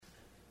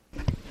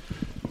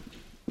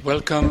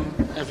Welcome,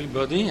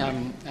 everybody.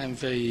 I'm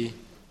very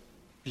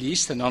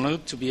pleased and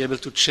honored to be able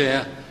to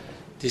chair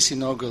this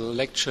inaugural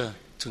lecture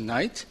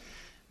tonight.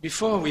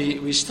 Before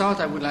we start,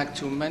 I would like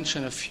to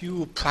mention a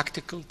few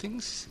practical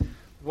things.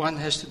 One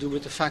has to do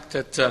with the fact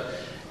that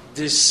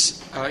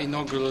this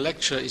inaugural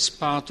lecture is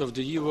part of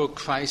the Euro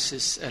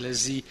Crisis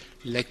LSE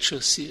lecture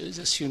series.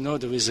 As you know,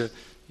 there is a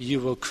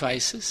Euro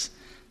crisis,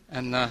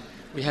 and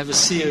we have a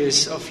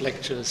series of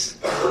lectures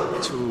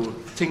to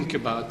think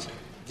about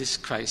this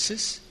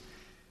crisis.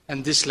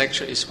 And this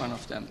lecture is one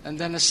of them. And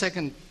then a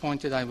second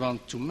point that I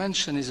want to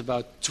mention is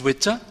about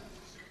Twitter.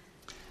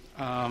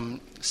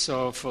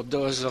 So for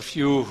those of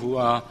you who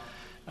are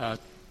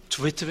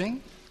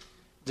Twittering,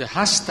 the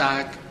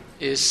hashtag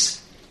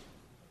is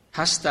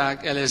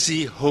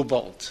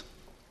 #LSEHobart.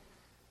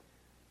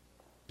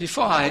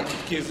 Before I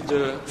give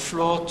the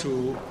floor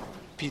to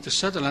Peter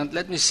Sutherland,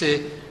 let me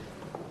say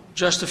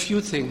just a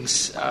few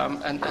things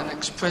and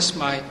express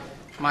my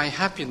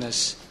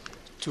happiness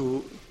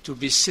to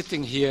be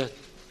sitting here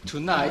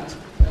tonight.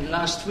 And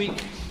last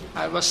week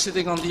I was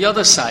sitting on the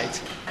other side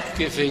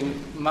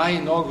giving my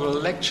inaugural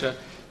lecture,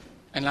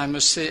 and I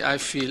must say I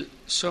feel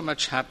so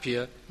much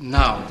happier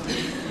now.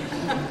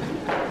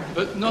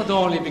 But not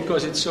only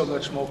because it's so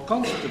much more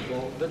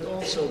comfortable, but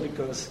also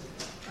because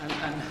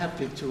I'm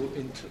happy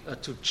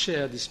to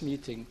chair this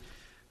meeting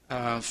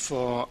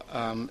for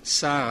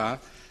Sarah,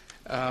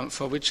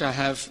 for which I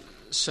have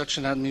such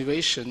an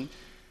admiration.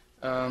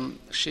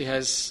 She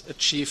has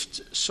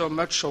achieved so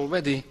much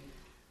already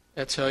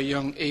at her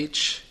young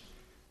age,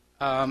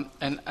 and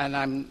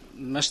I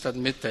must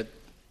admit that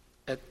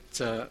at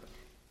her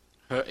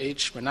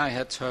age, when I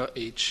had her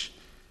age,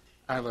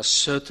 I was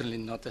certainly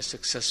not as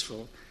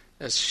successful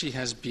as she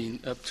has been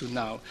up to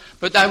now.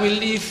 But I will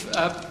leave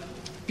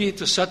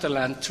Peter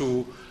Sutherland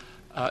to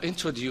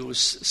introduce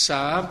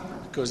Sarah,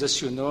 because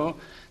as you know,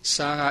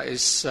 Sarah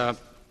is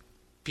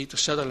Peter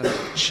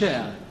Sutherland's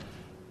chair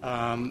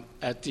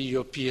at the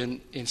European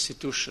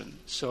institution.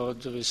 So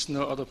there is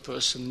no other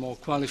person more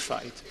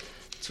qualified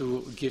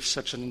to give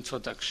such an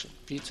introduction.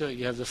 Peter,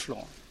 you have the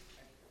floor.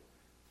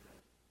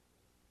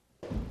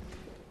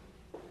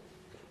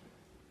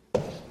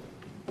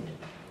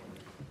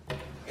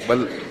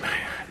 Well,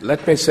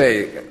 let me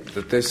say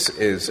that this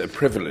is a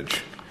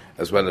privilege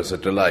as well as a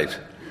delight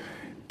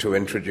to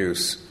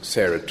introduce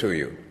Sarah to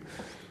you.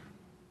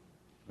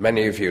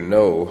 Many of you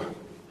know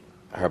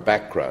her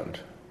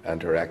background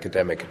and her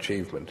academic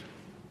achievement,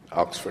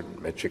 Oxford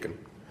and Michigan,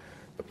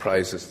 the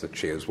prizes that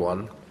she has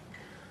won,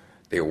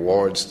 the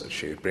awards that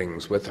she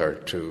brings with her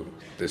to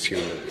this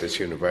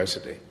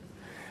university.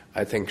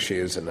 I think she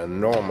is an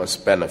enormous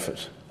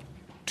benefit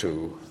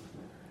to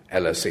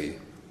LSE.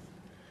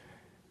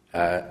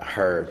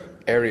 Her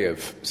area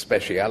of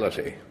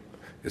speciality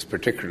is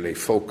particularly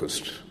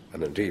focused,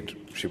 and indeed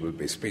she will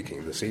be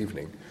speaking this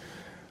evening,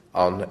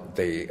 on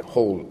the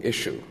whole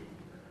issue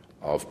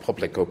of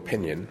public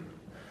opinion,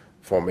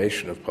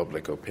 formation of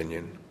public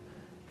opinion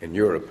in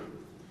Europe.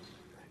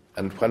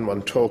 And when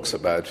one talks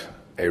about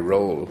a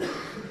role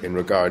in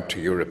regard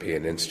to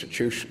European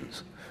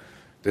institutions,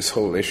 this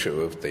whole issue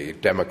of the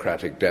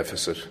democratic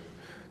deficit,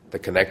 the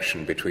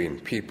connection between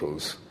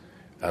peoples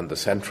and the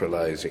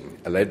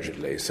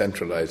allegedly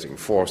centralizing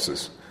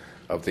forces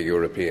of the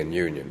European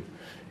Union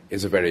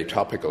is a very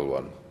topical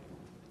one.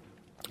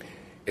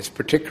 It's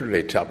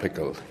particularly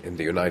topical in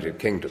the United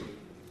Kingdom.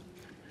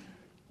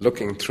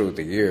 Looking through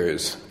the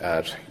years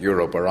at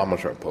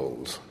Eurobarometer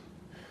polls,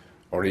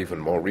 or even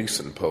more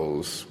recent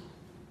polls,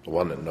 the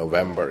one in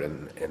November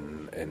in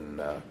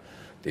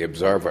The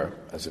Observer,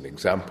 as an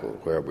example,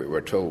 where we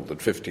were told that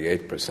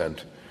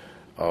 58%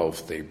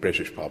 of the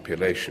British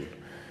population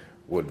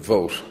would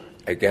vote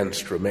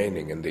against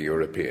remaining in the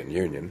European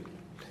Union,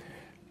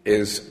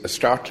 is a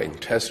startling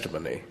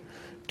testimony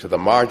to the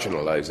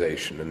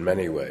marginalization in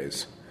many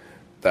ways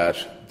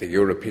that the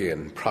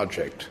European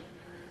project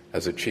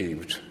has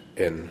achieved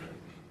in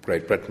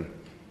Great Britain.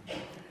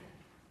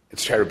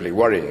 It's terribly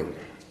worrying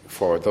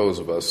for those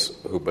of us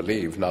who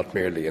believe not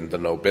merely in the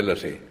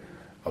nobility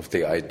of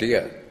the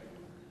idea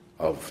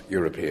of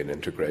European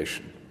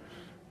integration,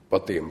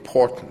 but the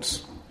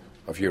importance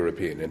of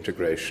European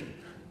integration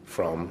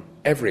from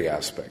every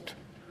aspect,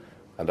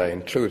 and I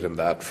include in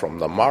that from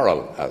the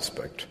moral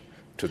aspect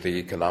to the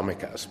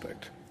economic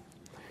aspect.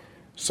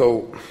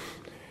 So,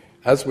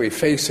 as we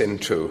face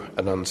into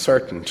an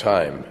uncertain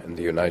time in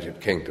the United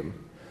Kingdom,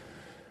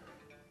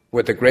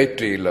 with a great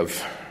deal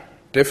of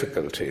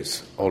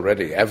difficulties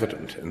already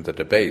evident in the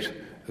debate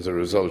as a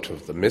result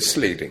of the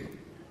misleading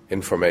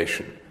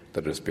information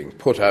that is being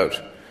put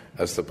out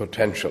as the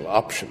potential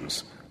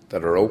options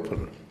that are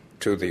open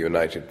to the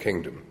United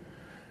Kingdom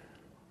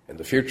in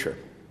the future,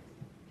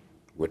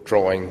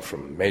 withdrawing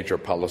from major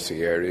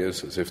policy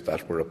areas as if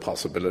that were a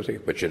possibility,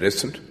 which it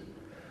isn't,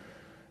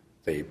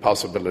 the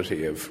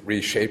possibility of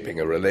reshaping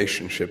a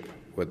relationship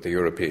with the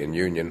European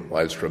Union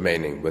whilst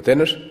remaining within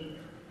it,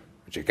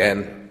 which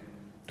again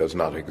does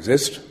not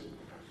exist,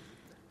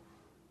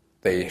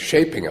 the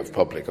shaping of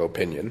public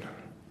opinion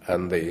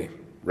and the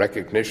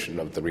recognition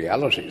of the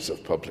realities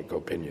of public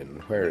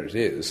opinion, where it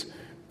is,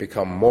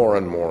 become more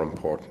and more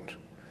important.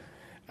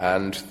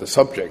 And the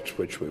subject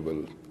which we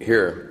will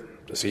hear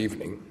this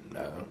evening,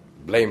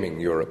 blaming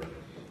Europe,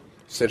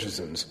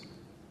 citizens,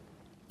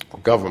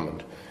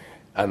 government,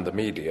 and the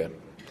media,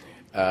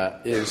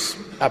 is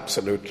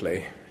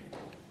absolutely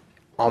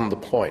on the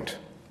point,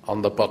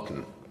 on the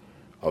button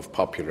of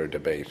popular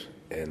debate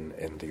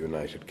in the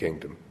United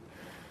Kingdom.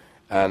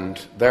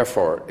 And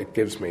therefore, it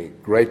gives me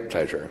great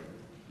pleasure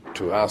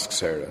to ask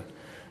Sarah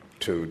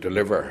to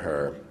deliver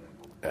her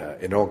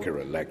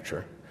inaugural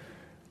lecture.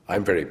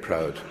 I'm very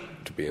proud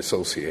to be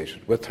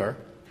associated with her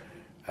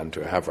and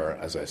to have her,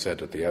 as I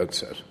said at the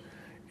outset,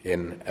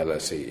 in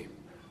LSE,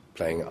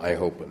 playing, I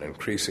hope, an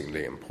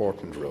increasingly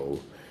important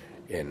role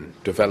in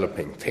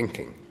developing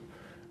thinking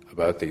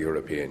about the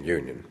European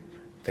Union,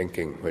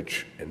 thinking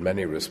which, in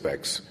many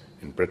respects,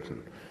 in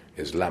Britain,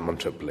 is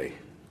lamentably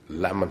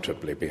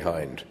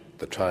behind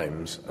the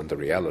times and the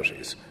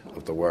realities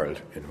of the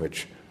world in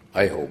which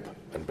I hope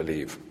and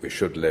believe we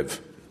should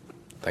live.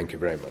 Thank you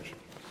very much.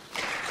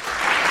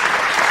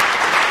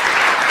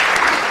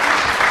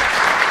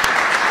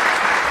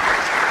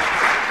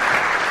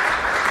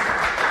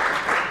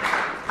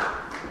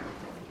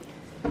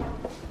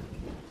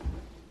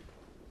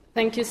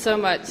 Thank you so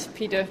much,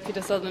 Peter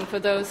Sutherland, for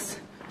those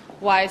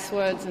wise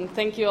words, and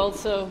thank you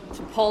also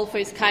to Paul for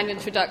his kind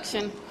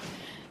introduction.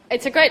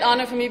 It's a great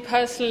honor for me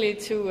personally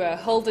to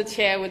hold the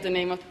chair with the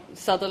name of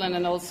Sutherland,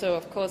 and also,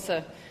 of course,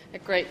 a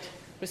great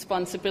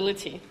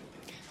responsibility.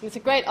 And it's a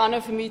great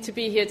honor for me to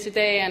be here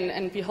today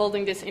and be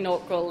holding this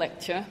inaugural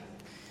lecture.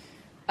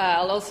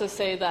 I'll also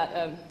say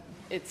that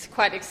it's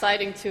quite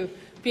exciting to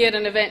be at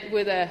an event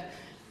with a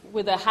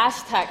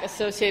hashtag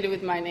associated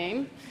with my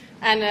name,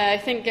 and I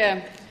think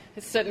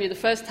it's certainly the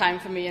first time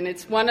for me, and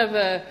it's one of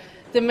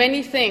the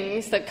many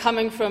things that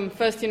coming from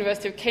first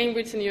University of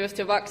Cambridge and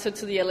University of Oxford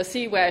to the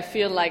LSE, where I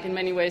feel like in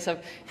many ways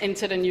I've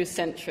entered a new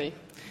century.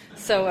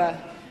 So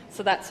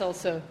that's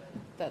also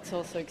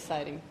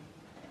exciting.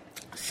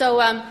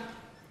 So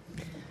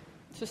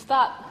to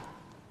start,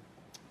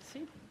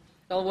 see, it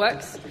all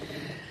works.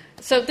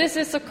 So this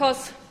is, of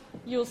course,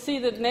 you'll see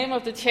the name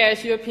of the chair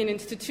is European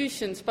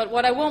Institutions, but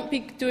what I won't be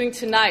doing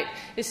tonight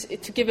is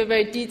to give a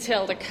very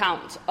detailed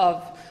account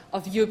of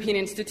European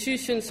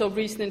institutions or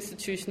recent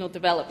institutional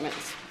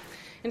developments.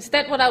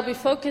 Instead, what I'll be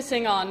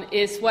focusing on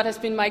is what has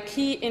been my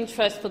key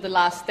interest for the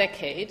last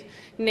decade,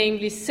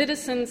 namely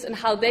citizens and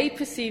how they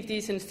perceive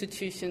these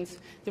institutions,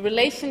 the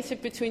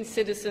relationship between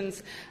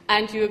citizens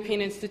and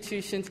European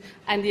institutions,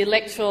 and the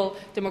electoral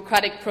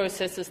democratic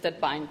processes that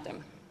bind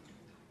them.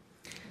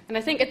 And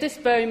I think at this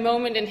very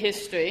moment in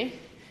history,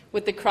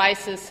 with the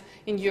crisis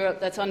in Europe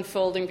that's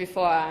unfolding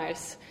before our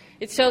eyes,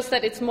 it shows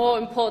that it's more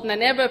important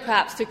than ever,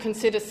 perhaps, to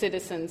consider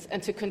citizens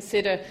and to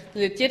consider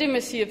the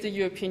legitimacy of the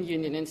European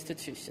Union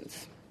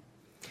institutions.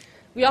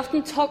 We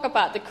often talk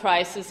about the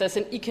crisis as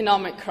an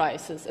economic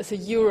crisis, as a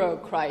euro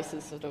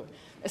crisis, sort of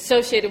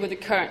associated with the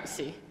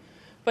currency.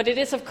 But it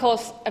is, of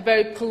course, a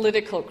very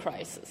political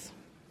crisis.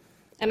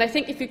 And I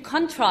think if you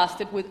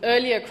contrast it with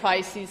earlier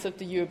crises of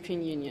the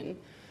European Union,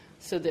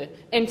 so the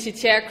empty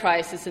chair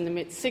crisis in the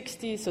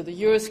mid-60s, or the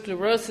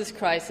Eurosclerosis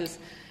crisis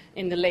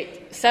in the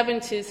late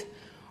 70s,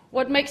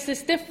 what makes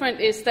this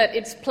different is that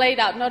it's played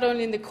out not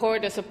only in the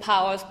corridors of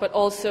powers, but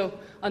also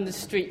on the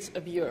streets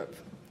of Europe,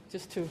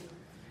 just to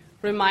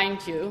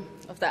remind you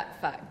of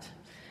that fact.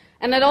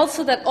 And that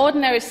also that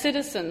ordinary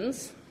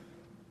citizens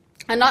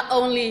are not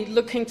only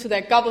looking to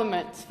their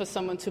governments for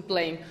someone to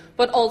blame,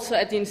 but also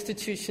at the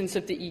institutions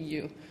of the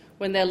EU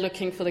when they're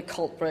looking for the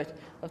culprit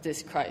of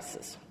this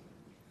crisis.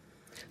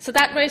 So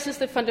that raises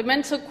the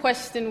fundamental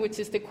question, which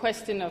is the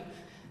question of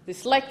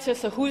this lecture,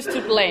 so who's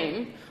to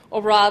blame,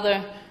 or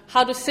rather,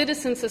 how do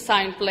citizens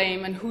assign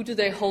blame and who do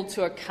they hold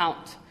to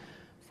account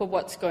for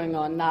what's going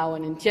on now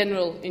and in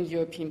general in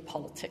European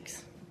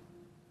politics?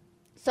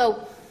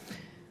 So,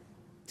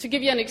 to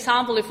give you an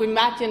example, if we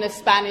imagine a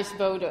Spanish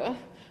voter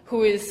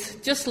who has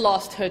just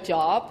lost her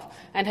job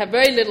and have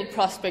very little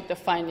prospect of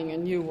finding a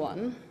new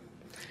one,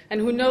 and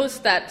who knows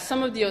that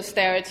some of the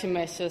austerity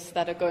measures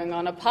that are going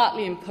on are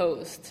partly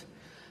imposed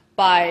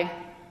by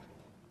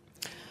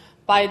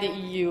the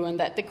EU, and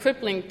that the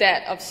crippling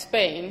debt of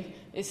Spain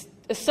is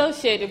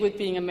associated with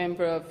being a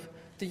member of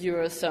the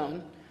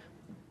Eurozone.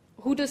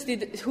 Who does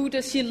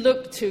she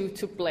look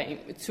to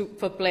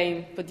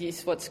blame for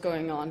this, what's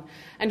going on?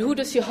 And who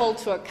does she hold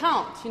to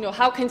account?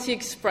 How can she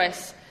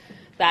express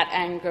that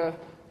anger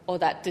or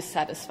that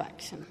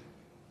dissatisfaction?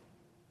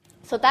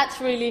 So that's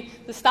really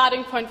the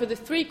starting point for the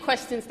three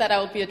questions that I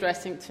will be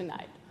addressing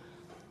tonight.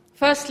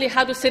 Firstly,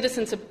 how do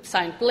citizens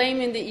assign blame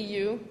in the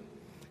EU?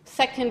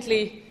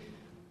 Secondly,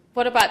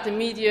 what about the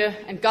media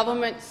and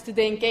governments? Do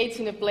they engage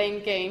in a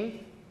blame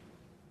game?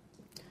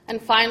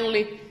 And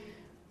finally,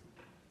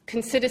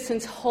 can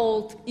citizens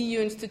hold EU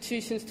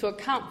institutions to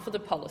account for the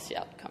policy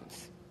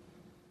outcomes?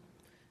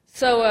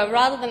 So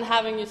rather than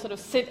having you sort of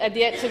sit at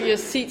the edge of your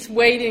seats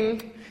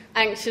waiting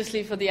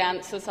anxiously for the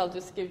answers, I'll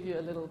just give you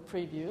a little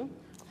preview.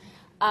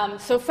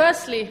 So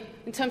firstly,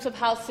 in terms of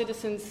how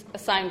citizens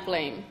assign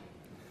blame,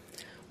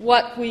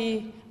 what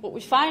we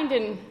find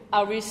in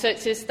our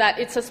research is that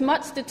it's as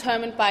much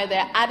determined by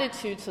their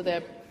attitudes or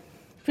their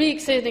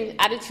pre-existing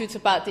attitudes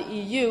about the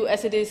EU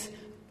as it is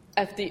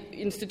of the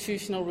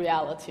institutional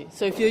reality.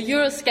 So if you're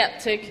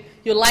Eurosceptic,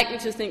 you're likely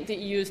to think the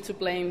EU is to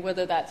blame,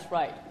 whether that's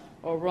right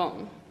or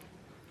wrong.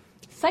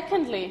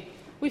 Secondly,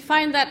 we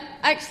find that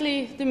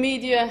actually the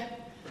media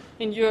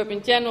in Europe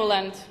in general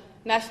and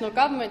national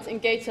governments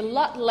engage a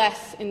lot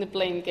less in the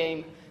blame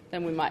game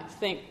than we might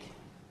think.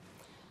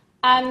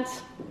 And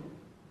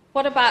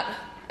what about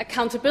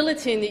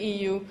accountability in the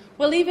EU?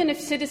 Well, even if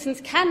citizens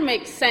can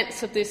make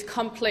sense of this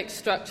complex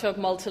structure of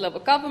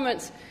multi-level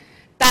governments,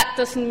 that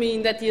doesn't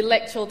mean that the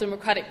electoral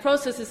democratic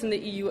processes in the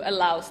EU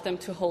allows them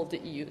to hold the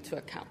EU to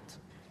account.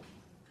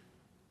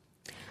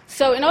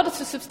 So in order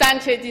to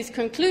substantiate these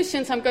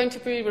conclusions, I'm going to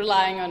be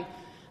relying on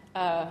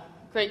a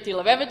great deal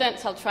of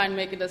evidence. I'll try and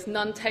make it as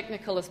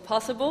non-technical as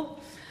possible.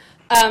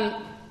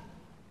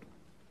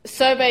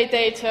 Survey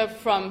data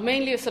from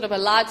mainly a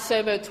large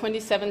survey of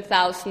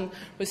 27,000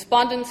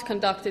 respondents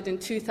conducted in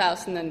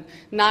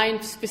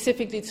 2009,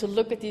 specifically to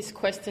look at these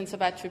questions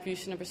of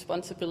attribution of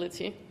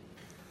responsibility.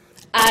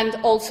 And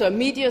also a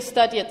media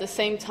study at the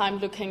same time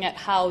looking at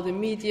how the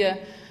media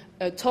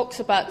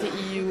talks about the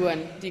EU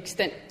and the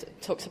extent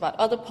it talks about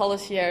other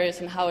policy areas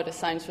and how it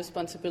assigns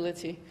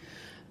responsibility.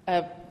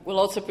 We'll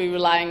also be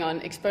relying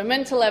on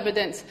experimental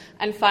evidence,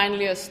 and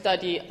finally a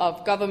study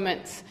of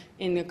governments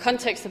in the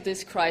context of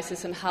this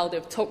crisis and how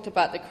they've talked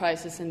about the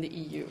crisis in the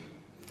EU.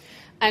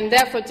 And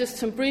therefore, just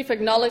some brief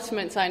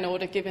acknowledgements in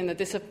order, given that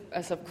this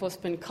has, of course,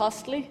 been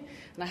costly,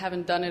 and I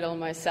haven't done it all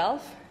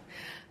myself.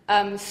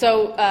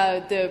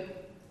 The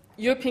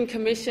European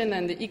Commission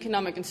and the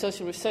Economic and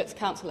Social Research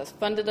Council has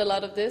funded a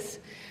lot of this,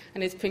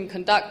 and it's been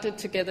conducted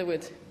together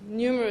with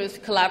numerous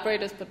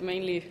collaborators, but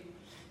mainly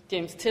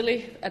James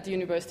Tilley at the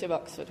University of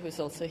Oxford, who is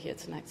also here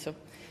tonight. So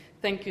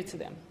thank you to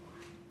them.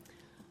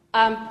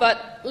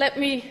 But let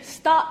me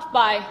start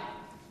by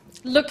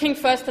looking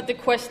first at the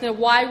question of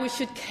why we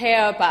should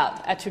care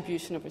about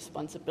attribution of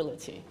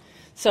responsibility.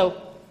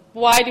 So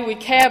why do we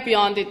care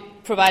beyond it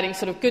providing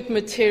good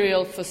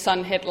material for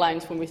some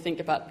headlines when we think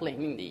about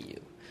blaming the EU?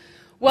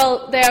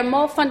 Well, there are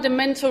more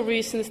fundamental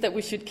reasons that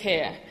we should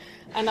care.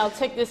 And I'll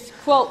take this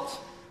quote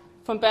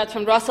from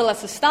Bertrand Russell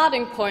as a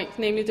starting point,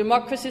 namely,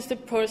 democracy is the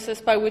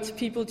process by which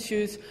people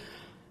choose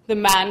the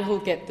man who'll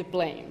get the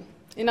blame.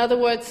 In other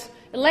words,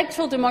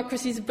 electoral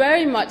democracy is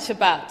very much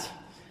about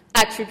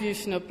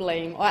attribution of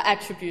blame or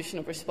attribution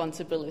of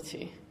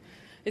responsibility.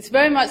 It's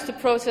very much the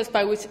process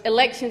by which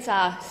elections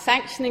are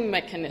sanctioning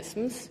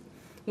mechanisms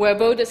where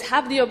voters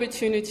have the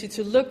opportunity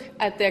to look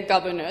at their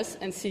governors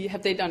and see,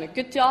 have they done a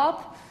good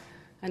job,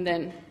 and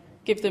then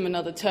give them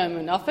another term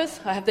in office,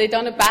 or have they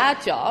done a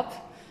bad job,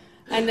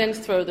 and then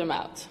throw them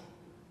out.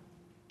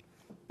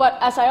 But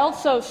as I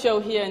also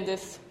show here in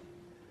this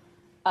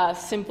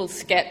simple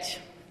sketch,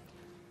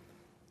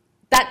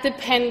 that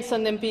depends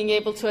on them being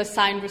able to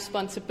assign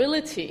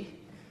responsibility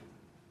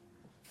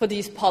for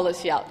these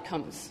policy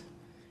outcomes.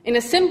 In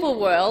a simple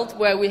world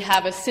where we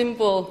have a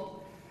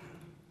simple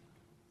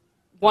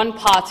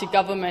one-party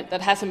government that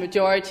has a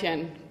majority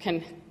and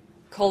can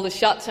call the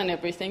shots on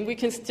everything, we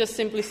can just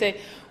simply say,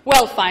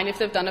 well, fine, if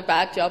they've done a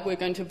bad job, we're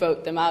going to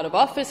vote them out of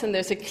office, and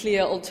there's a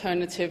clear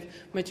alternative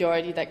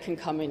majority that can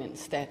come in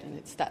instead, and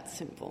it's that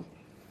simple.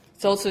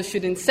 It also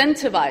should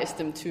incentivize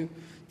them to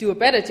do a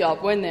better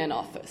job when they're in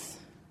office.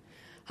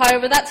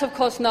 However, that's, of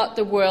course, not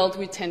the world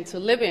we tend to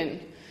live in.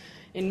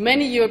 In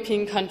many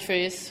European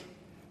countries,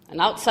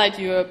 and outside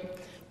Europe,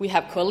 we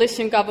have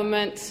coalition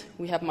governments,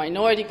 we have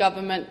minority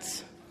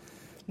governments,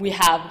 we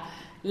have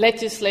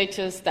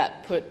legislatures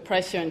that put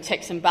pressure and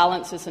checks and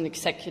balances on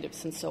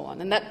executives and so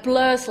on. And that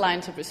blurs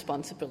lines of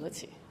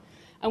responsibility.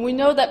 And we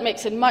know that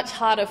makes it much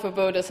harder for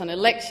voters on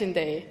election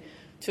day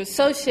to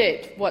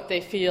associate what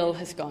they feel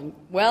has gone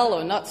well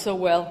or not so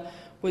well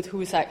with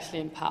who's actually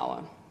in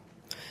power.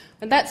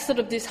 And that's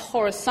these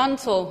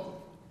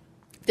horizontal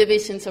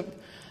divisions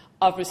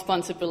of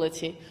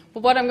responsibility.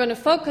 But what I'm going to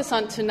focus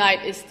on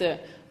tonight is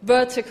the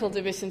vertical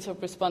divisions of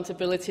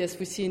responsibility as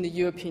we see in the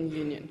European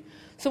Union.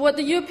 So what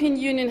the European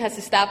Union has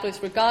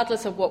established,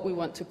 regardless of what we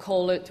want to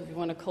call it, if we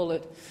want to call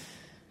it,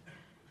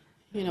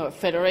 a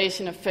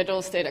federation, a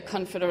federal state, a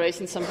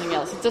confederation, something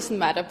else, it doesn't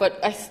matter. But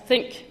I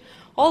think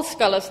all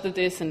scholars to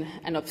this and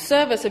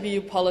observers of EU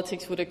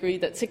politics would agree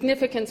that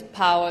significant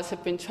powers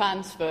have been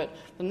transferred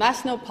from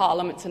national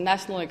parliaments and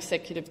national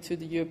executive to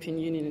the European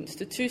Union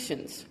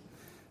institutions.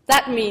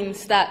 That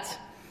means that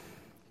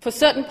for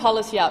certain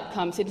policy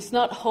outcomes, it is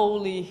not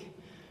wholly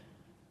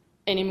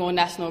any more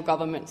national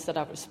governments that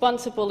are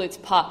responsible. It's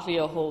partly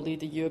or wholly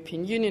the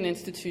European Union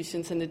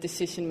institutions and the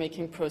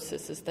decision-making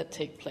processes that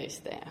take place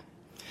there.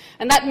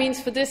 And that means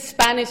for this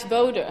Spanish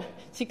voter,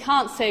 she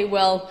can't say,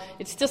 well,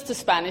 it's just the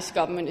Spanish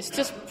government, it's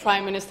just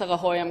Prime Minister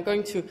Rajoy, I'm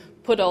going to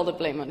put all the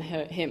blame on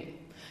him.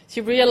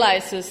 She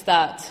realizes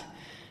that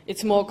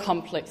it's more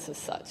complex as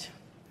such.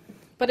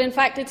 But in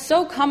fact, it's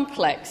so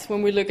complex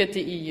when we look at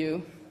the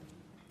EU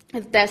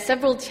there are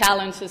several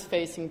challenges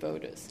facing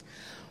voters.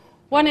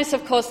 One is,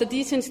 of course, that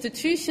these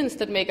institutions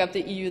that make up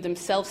the EU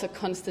themselves are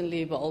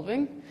constantly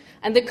evolving,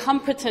 and the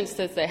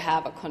competences they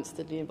have are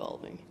constantly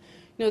evolving.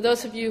 You know,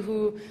 those of you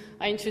who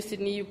are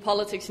interested in EU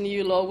politics and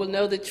EU law will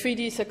know that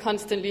treaties are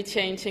constantly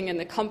changing and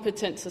the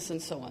competences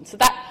and so on. So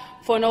that,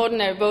 for an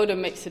ordinary voter,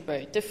 makes it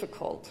very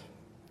difficult.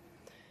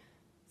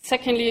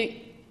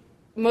 Secondly,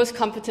 most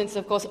competences,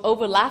 of course,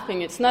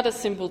 overlapping. It's not as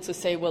simple to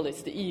say, well,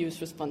 it's the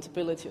EU's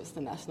responsibility or it's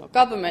the national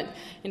government.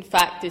 In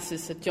fact, this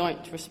is a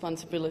joint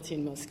responsibility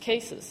in most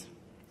cases.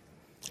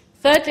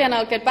 Thirdly, and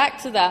I'll get back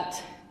to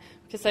that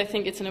because I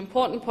think it's an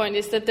important point,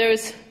 is that there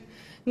is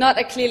not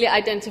a clearly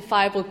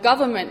identifiable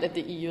government at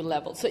the EU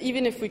level. So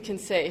even if we can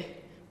say,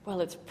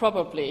 well, it's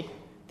probably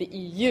the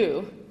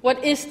EU,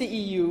 what is the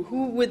EU?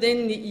 Who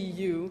within the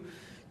EU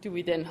do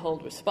we then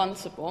hold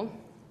responsible?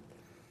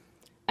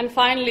 And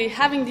finally,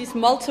 having these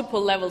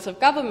multiple levels of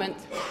government,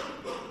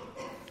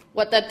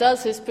 what that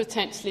does is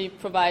potentially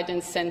provide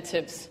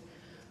incentives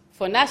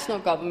for national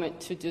government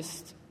to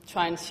just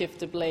try and shift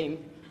the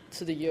blame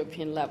to the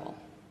European level.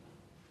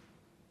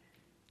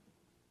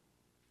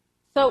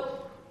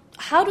 So,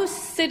 how do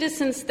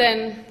citizens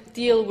then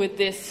deal with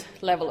this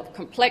level of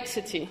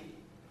complexity?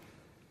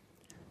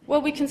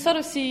 Well, we can sort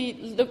of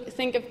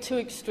think of two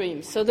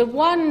extremes. So the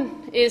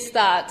one is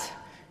that,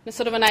 in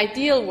sort of an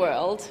ideal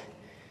world,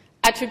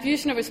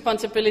 attribution of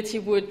responsibility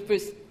would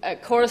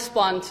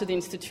correspond to the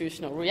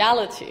institutional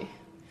reality.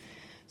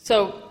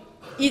 So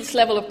each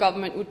level of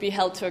government would be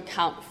held to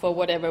account for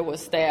whatever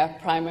was their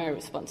primary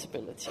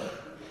responsibility.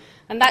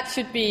 And that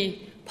should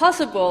be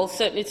possible,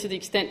 certainly to the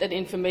extent that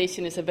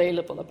information is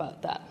available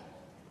about that,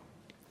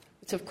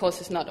 which of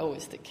course is not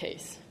always the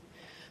case.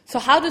 So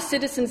how do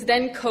citizens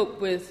then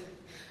cope with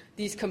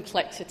these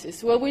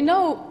complexities? Well, we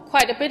know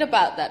quite a bit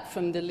about that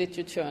from the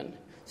literature on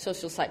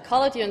social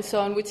psychology and so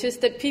on, which is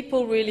that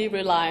people really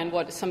rely on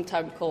what is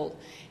sometimes called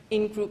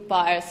in-group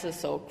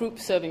biases or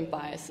group-serving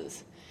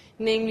biases,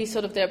 namely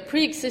sort of their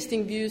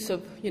pre-existing views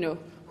of,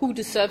 who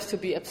deserves to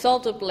be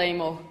absolved of blame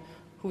or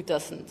who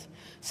doesn't.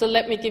 So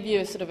let me give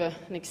you sort of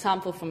an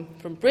example from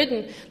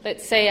Britain.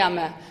 Let's say I'm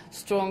a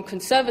strong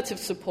Conservative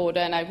supporter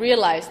and I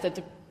realize that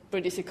the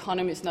British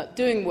economy is not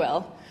doing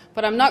well,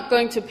 but I'm not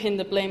going to pin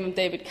the blame on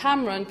David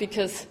Cameron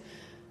because,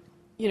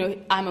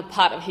 I'm a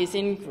part of his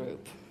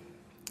in-group.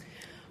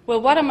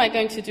 Well, what am I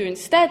going to do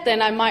instead?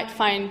 Then I might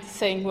find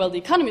saying, well, the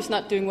economy is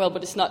not doing well,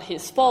 but it's not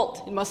his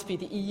fault. It must be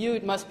the EU,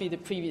 it must be the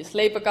previous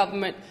Labour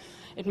government,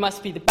 it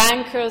must be the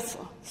bankers,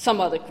 or some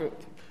other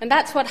group. And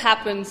that's what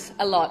happens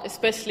a lot,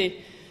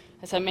 especially,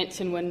 as I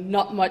mentioned, when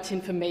not much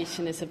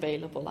information is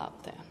available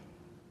out there.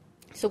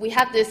 So we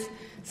have this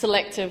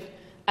selective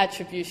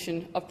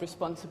attribution of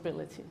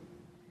responsibility.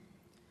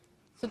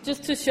 So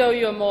just to show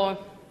you a more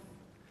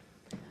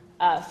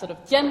sort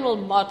of general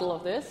model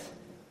of this,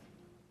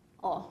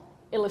 or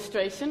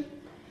illustration,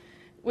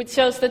 which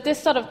shows that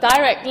this sort of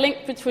direct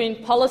link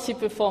between policy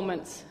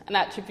performance and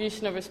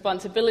attribution of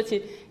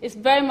responsibility is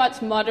very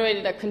much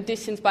moderated or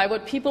conditioned by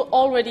what people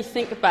already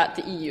think about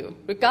the EU,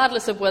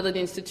 regardless of whether the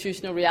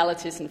institutional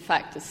reality is in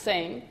fact the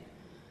same.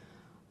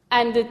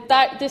 And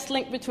this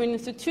link between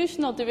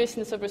institutional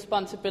divisions of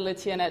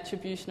responsibility and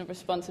attribution of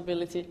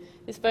responsibility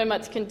is very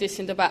much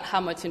conditioned about how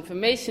much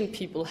information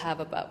people have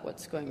about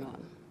what's going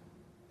on.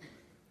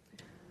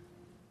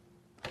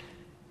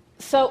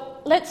 So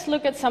let's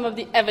look at some of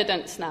the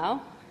evidence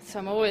now.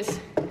 So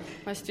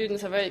my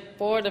students are very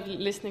bored of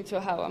listening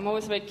to how I'm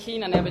always very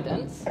keen on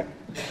evidence. So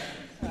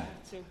I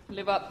have to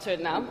live up to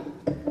it now.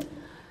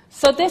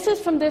 So this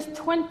is from this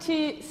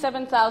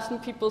 27,000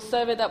 people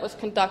survey that was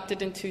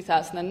conducted in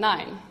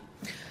 2009.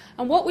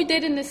 And what we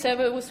did in this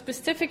survey was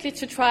specifically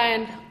to try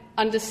and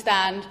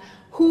understand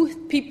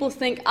who people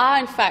think are,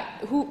 in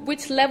fact,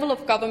 which level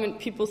of government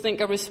people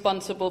think are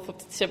responsible for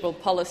several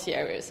policy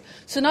areas.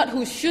 So not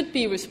who should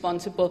be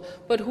responsible,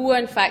 but who are,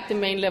 in fact, the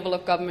main level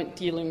of government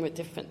dealing with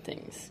different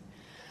things.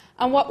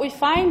 And what we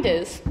find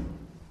is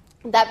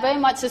that very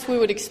much as we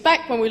would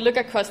expect when we look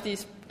across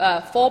these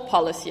 4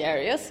 policy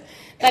areas,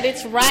 that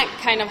it's ranked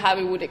kind of how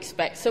we would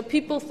expect. So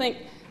people think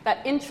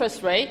that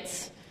interest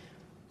rates,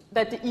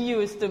 that the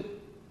EU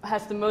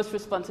has the most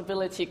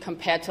responsibility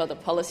compared to other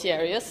policy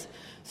areas.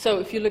 So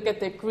if you look at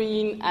the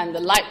green and the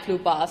light blue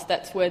bars,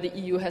 that's where the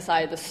EU has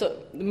either the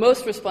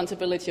most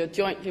responsibility or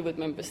jointly with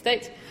member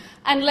states,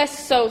 and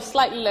less so,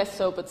 slightly less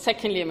so, but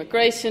secondly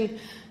immigration,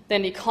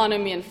 then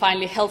economy, and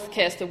finally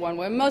healthcare is the one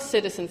where most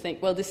citizens think,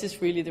 well, this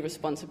is really the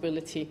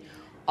responsibility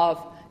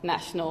of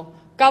national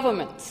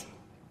governments.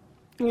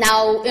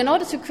 Now, in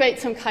order to create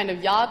some kind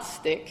of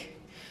yardstick,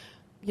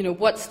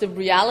 what's the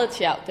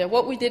reality out there,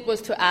 what we did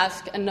was to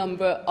ask a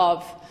number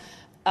of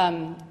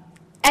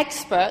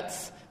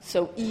experts,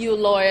 so EU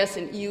lawyers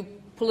and EU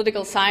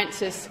political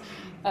scientists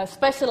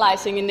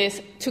specializing in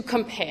this, to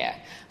compare.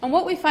 And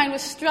what we find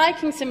was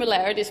striking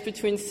similarities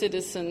between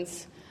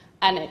citizens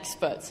and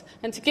experts.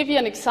 And to give you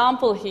an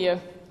example here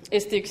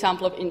is the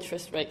example of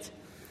interest rates.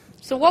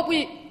 So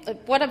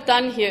what I've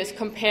done here is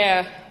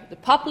compare the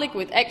public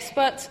with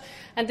experts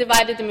and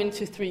divided them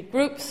into 3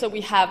 groups. So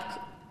we have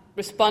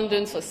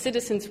respondents or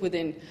citizens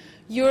within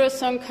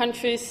Eurozone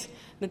countries.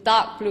 The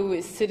dark blue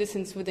is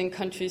citizens within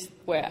countries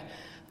where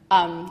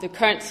the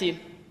currency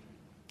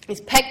is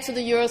pegged to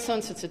the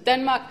Eurozone, so to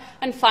Denmark.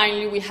 And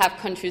finally, we have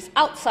countries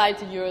outside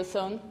the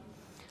Eurozone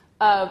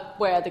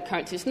where the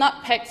currency is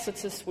not pegged,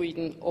 such as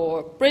Sweden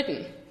or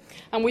Britain.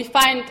 And we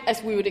find,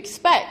 as we would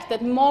expect,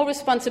 that more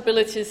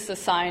responsibilities are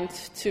assigned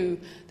to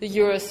the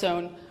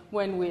Eurozone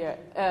when we're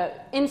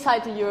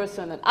inside the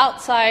Eurozone than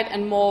outside,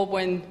 and more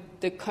when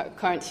the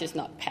currency is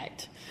not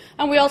pegged.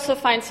 And we also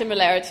find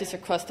similarities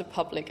across the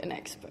public and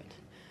expert.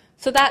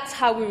 So that's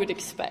how we would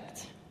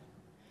expect.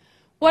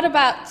 What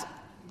about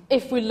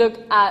if we look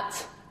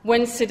at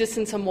when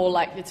citizens are more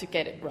likely to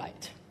get it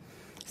right?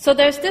 So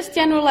there's this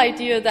general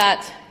idea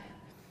that,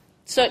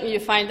 certainly you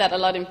find that a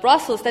lot in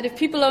Brussels, that if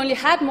people only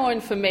had more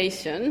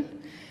information,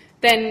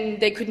 then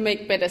they could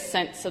make better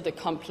sense of the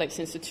complex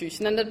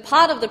institution. And that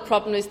part of the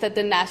problem is that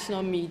the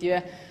national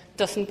media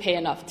doesn't pay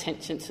enough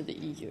attention to the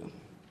EU.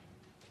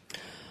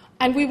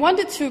 And we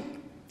wanted to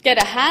get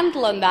a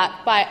handle on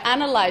that by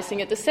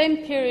analyzing, at the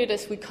same period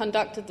as we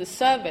conducted the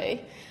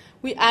survey,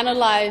 we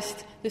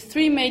analyzed the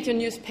 3 major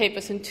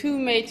newspapers and 2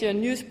 major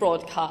news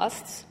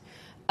broadcasts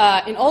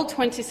in all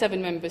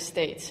 27 member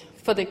states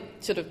for the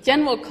sort of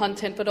general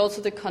content, but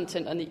also the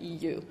content on the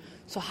EU.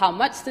 So how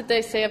much did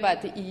they say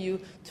about the EU,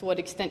 to what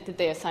extent did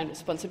they assign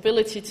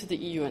responsibility to the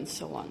EU, and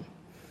so on.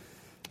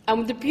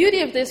 And the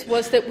beauty of this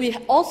was that we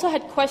also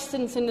had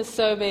questions in the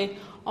survey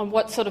on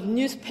what sort of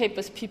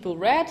newspapers people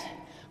read,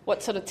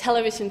 what sort of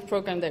television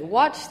program they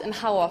watched, and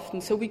how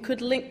often. So we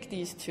could link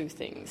these 2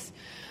 things.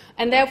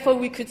 And therefore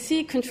we could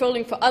see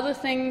controlling for other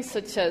things,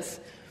 such as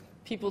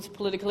people's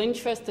political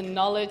interest and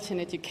knowledge and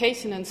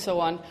education and so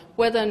on,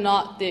 whether or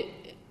not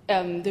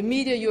the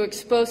media you were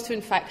exposed to,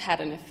 in fact, had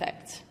an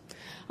effect.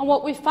 And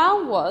what we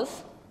found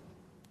was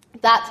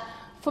that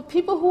for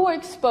people who are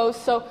exposed,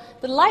 so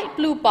the light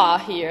blue bar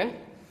here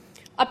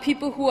are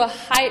people who are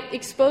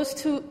exposed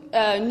to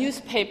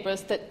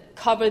newspapers that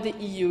cover the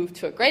EU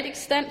to a great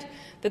extent.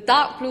 The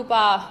dark blue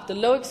bar, the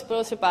low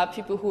exposure bar,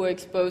 people who are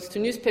exposed to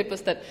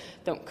newspapers that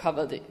don't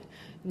cover the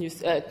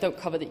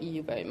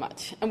EU very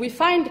much. And we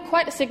find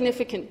quite a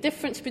significant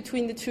difference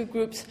between the 2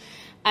 groups,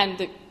 and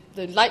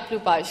the light blue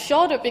bar is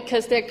shorter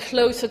because they're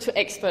closer to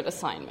expert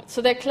assignments.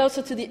 So they're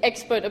closer to the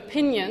expert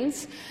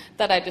opinions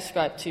that I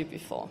described to you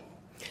before.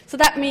 So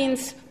that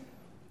means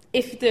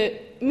if the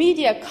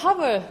media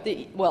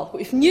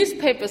if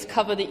newspapers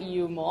cover the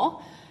EU more,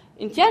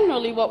 in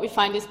generally what we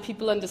find is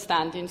people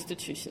understand the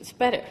institutions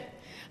better.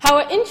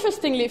 However,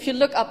 interestingly, if you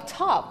look up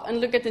top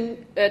and look at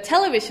the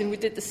television, we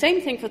did the same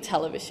thing for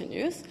television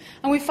news,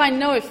 and we find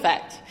no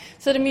effect.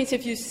 So that means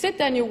if you sit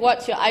there and you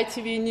watch your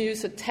ITV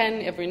news at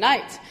 10 every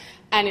night,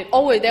 and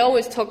they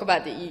always talk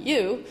about the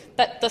EU,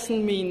 that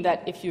doesn't mean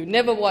that if you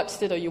never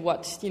watched it or you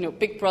watched,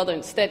 Big Brother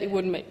instead, it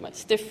wouldn't make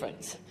much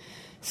difference.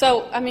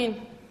 So,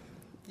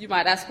 you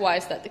might ask, why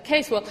is that the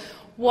case? Well,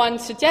 one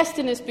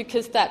suggestion is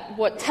because that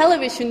what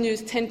television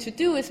news tend to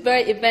do is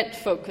very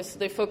event-focused.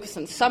 They focus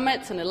on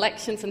summits and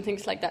elections and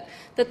things like that.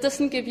 That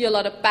doesn't give you a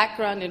lot of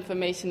background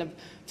information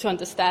to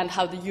understand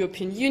how the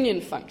European Union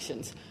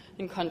functions,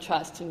 in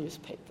contrast to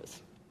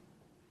newspapers.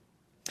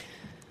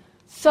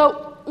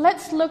 So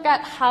let's look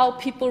at how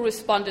people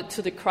responded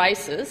to the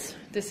crisis.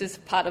 This is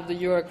part of the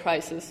Euro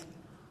crisis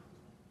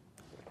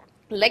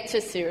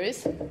lecture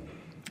series,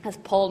 as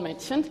Paul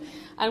mentioned.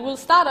 And we'll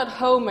start at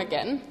home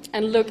again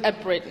and look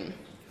at Britain.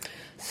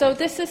 So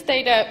this is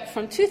data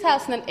from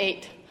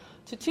 2008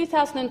 to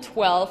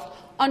 2012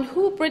 on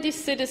who British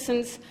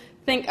citizens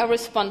think are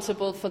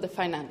responsible for the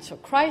financial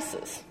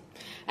crisis.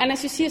 And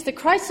as you see, as the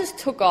crisis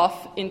took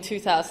off in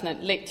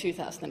late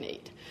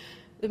 2008,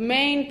 the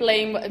main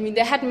blame,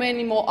 they had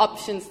many more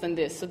options than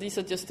this, so these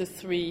are just the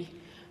 3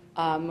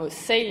 most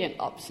salient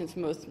options,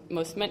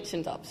 most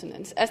mentioned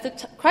options. As the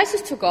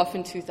crisis took off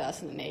in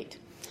 2008,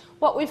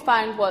 what we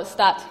found was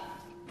that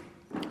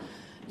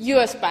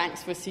US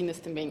banks were seen as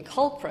the main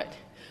culprit.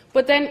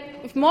 But then,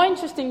 if more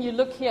interesting, you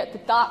look here at the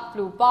dark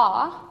blue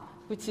bar,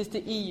 which is the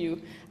EU.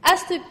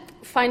 As the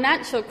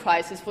financial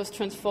crisis was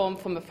transformed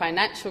from a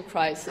financial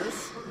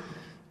crisis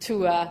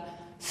to a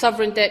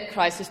sovereign debt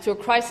crisis to a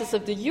crisis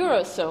of the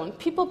Eurozone,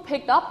 people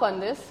picked up on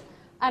this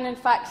and, in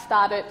fact,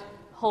 started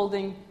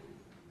holding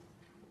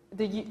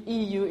the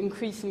EU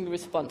increasingly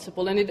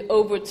responsible, and it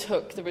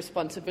overtook the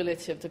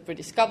responsibility of the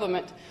British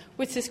government,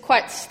 which is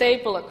quite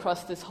stable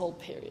across this whole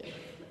period.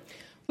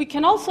 We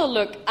can also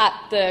look at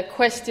the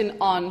question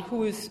on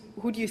who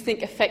do you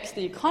think affects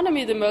the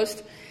economy the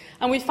most,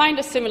 and we find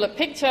a similar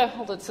picture,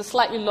 although it's a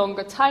slightly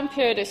longer time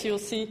period. As you'll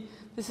see,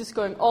 this is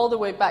going all the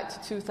way back to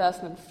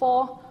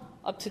 2004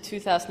 up to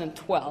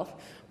 2012.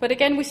 But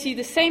again, we see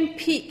the same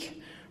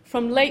peak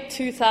from late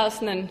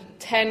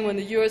 2010, when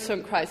the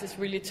Eurozone crisis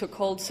really took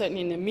hold,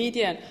 certainly in the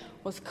media, and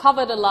was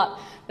covered a lot,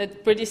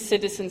 that British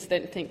citizens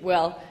then think,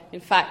 well, in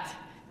fact,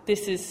 the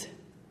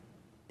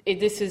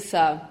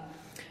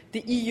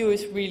EU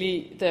is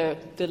really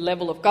the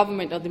level of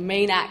government or the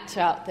main actor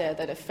out there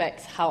that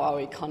affects how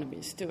our economy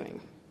is doing.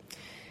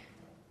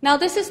 Now,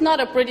 this is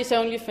not a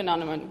British-only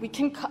phenomenon. We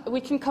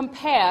can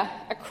compare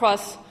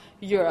across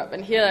Europe,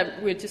 and here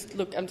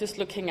I'm just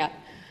looking at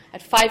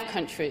 5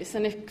 countries.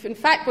 And in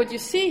fact, what you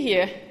see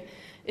here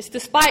is,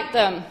 despite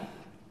the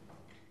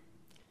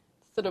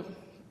sort of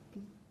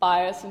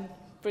bias in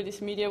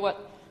British media,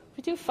 what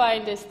we do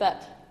find is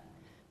that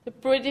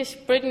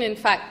Britain, in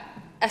fact,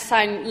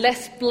 assign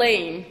less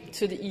blame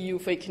to the EU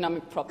for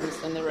economic problems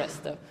than the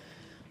rest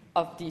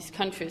of these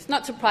countries.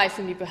 Not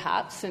surprisingly,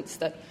 perhaps, since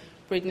that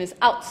Britain is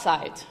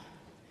outside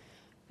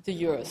the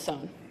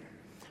Eurozone.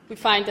 We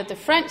find that the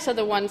French are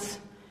the ones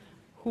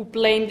who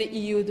blame the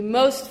EU the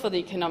most for the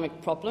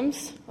economic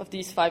problems of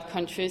these 5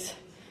 countries,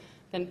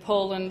 then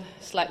Poland,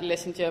 slightly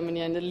less in Germany,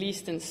 and the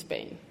least in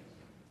Spain.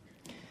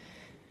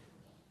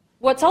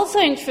 What's also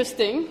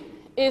interesting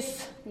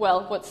is,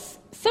 well, what's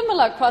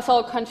similar across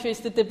all countries,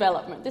 the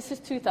development. This is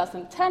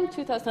 2010,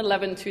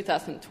 2011,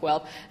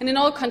 2012. And in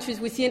all countries,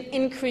 we see an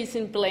increase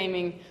in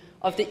blaming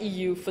of the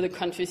EU for the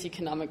country's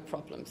economic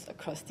problems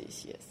across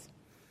these years.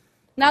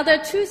 Now, there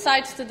are 2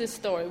 sides to this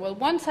story. Well,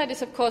 one side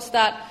is, of course,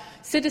 that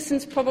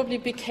citizens probably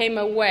became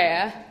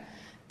aware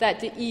that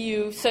the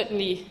EU,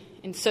 certainly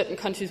in certain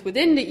countries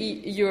within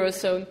the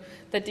Eurozone,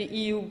 that the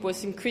EU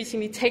was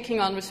increasingly taking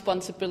on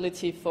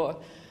responsibility for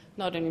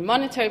not only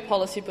monetary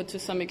policy, but to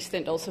some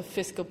extent also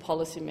fiscal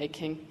policy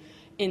making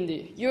in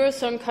the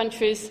Eurozone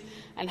countries,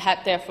 and had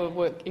therefore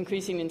were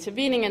increasingly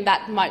intervening, and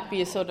that might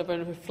be a sort of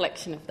a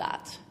reflection of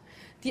that.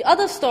 The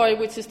other story,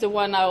 which is the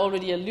one I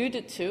already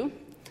alluded to,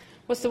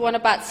 was the one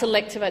about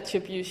selective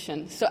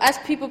attribution. So as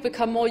people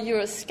become more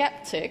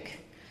Eurosceptic,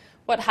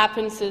 what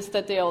happens is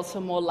that they're also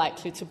more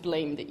likely to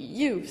blame the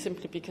EU,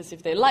 simply because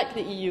if they like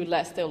the EU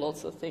less, they'll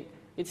also think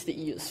it's the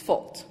EU's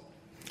fault.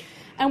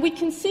 And we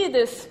can see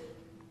this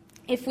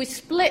if we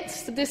split.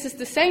 So this is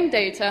the same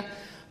data,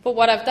 but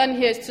what I've done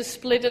here is to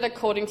split it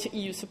according to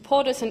EU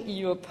supporters and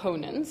EU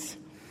opponents.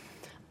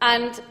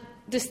 And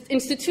this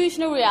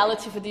institutional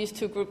reality for these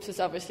 2 groups is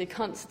obviously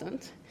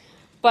constant,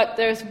 but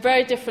there's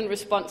very different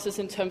responses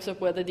in terms of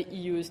whether the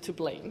EU is to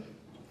blame.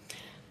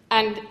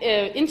 And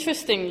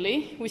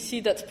interestingly, we see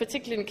that's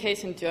particularly the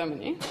case in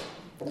Germany,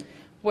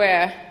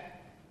 where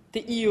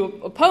the EU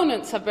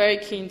opponents are very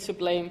keen to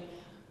blame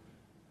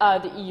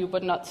the EU,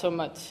 but not so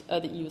much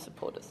the EU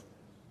supporters.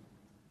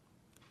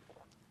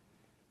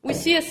 We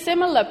see a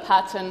similar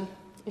pattern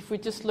if we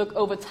just look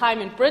over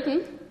time in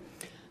Britain.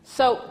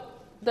 So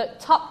the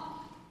top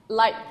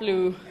light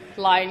blue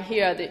line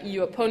here are the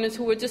EU opponents,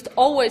 who were just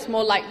always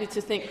more likely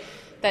to think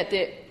that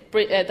the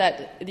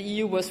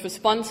EU was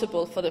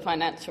responsible for the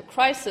financial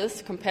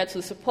crisis compared to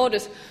the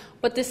supporters,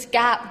 but this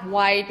gap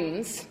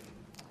widens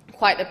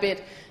quite a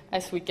bit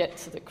as we get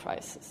to the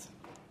crisis.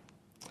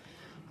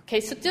 Okay,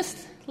 so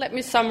just let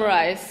me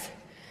summarize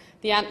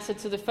the answer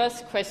to the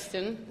first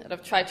question that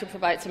I've tried to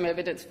provide some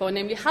evidence for,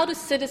 namely, how do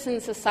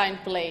citizens assign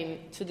blame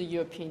to the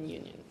European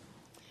Union?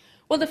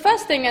 Well, the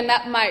first thing, and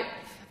that might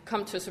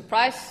come to a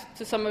surprise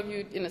to some of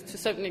you, to a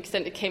certain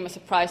extent it came as a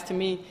surprise to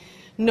me,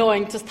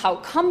 knowing just how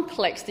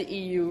complex the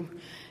EU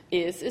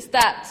is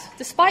that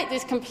despite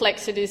these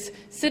complexities,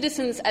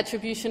 citizens'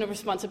 attribution of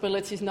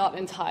responsibility is not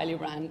entirely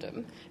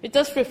random. It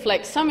does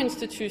reflect some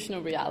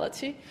institutional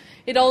reality.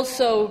 It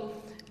also,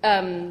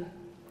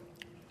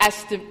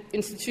 as the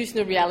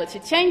institutional reality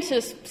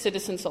changes,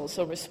 citizens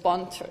also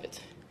respond to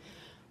it.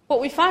 What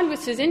we find,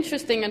 which is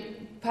interesting and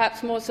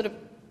perhaps more sort of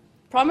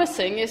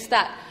promising, is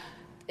that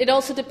it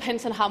also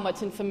depends on how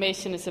much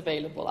information is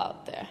available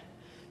out there.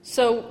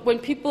 So when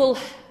people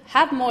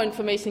have more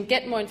information,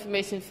 get more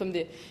information from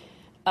the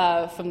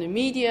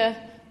media,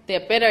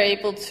 they're better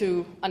able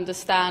to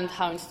understand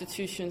how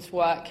institutions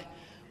work.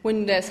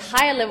 When there's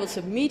higher levels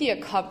of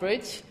media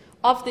coverage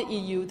of the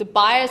EU, the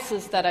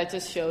biases that I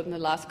just showed in the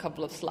last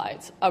couple of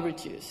slides are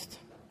reduced.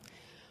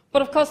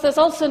 But of course, there's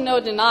also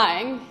no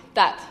denying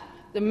that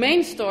the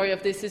main story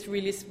of this is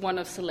really one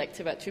of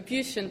selective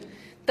attribution,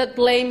 that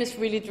blame is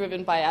really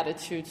driven by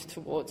attitudes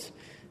towards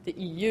the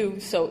EU.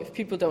 So if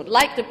people don't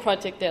like the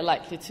project, they're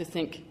likely to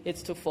think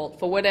it's to fault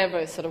for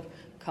whatever sort of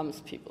comes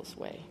people's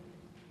way.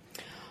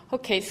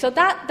 Okay, so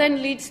that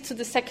then leads to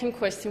the second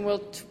question. Well,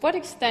 to what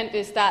extent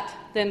is that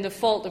then the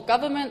fault of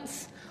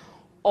governments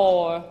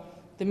or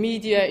the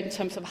media in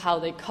terms of how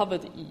they cover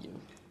the EU?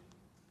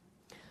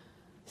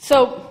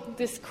 So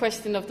this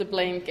question of the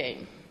blame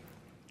game.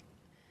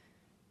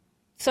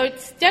 So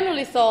it's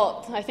generally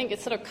thought, I think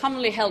it's sort of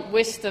commonly held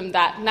wisdom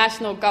that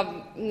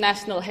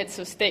national heads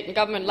of state and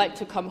government like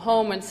to come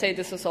home and say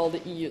this is all the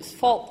EU's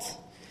fault.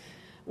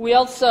 We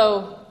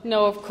also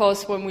know, of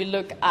course, when we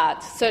look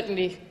at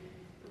certainly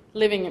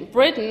living in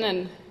Britain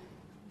and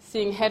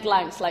seeing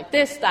headlines like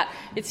this, that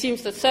it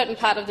seems that certain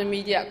part of the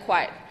media are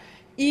quite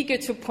eager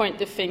to point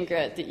the finger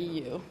at the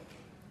EU.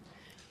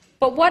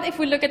 But what if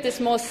we look at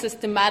this more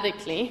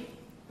systematically?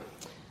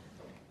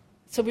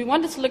 So we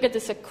wanted to look at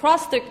this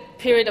across the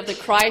period of the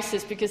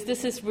crisis, because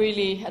this is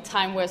really a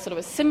time where sort of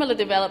a similar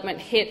development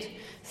hit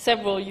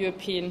several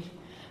European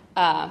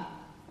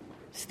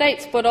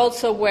states, but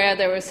also where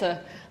there was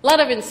a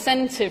lot of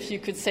incentive, you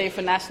could say,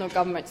 for national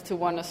governments to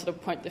want to sort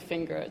of point the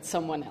finger at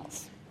someone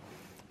else.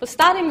 But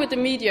starting with the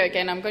media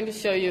again, I'm going to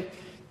show you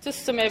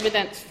just some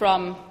evidence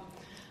from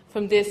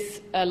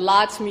this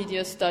large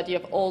media study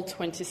of all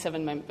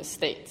 27 member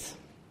states.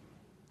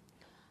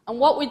 And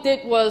what we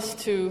did was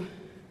to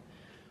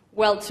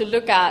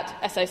look at,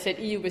 as I said,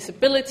 EU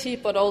visibility,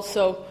 but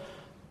also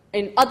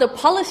in other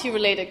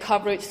policy-related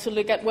coverage to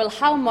look at, well,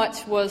 how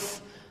much was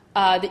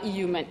the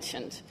EU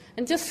mentioned?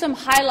 And just some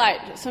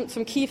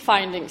key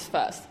findings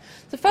first.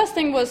 The first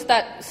thing was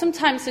that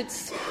sometimes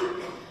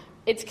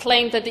it's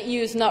claimed that the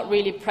EU is not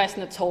really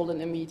present at all in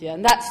the media,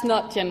 and that's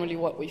not generally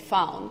what we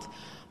found.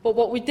 But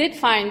what we did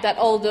find that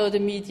although the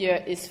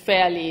media is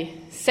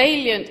fairly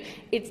salient,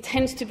 it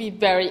tends to be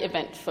very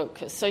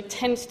event-focused. So it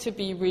tends to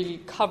be really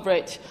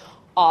coverage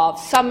of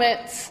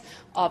summits,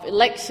 of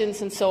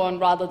elections, and so on,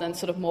 rather than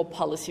sort of more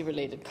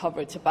policy-related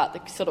coverage about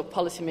the sort of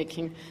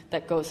policy-making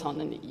that goes on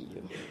in the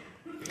EU.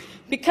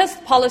 Because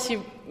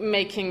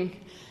policy-making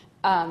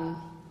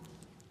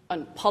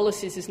on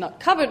policies is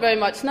not covered very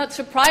much, not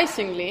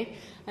surprisingly,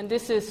 and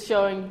this is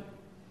showing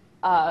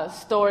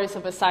stories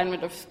of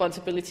assignment of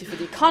responsibility for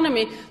the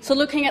economy. So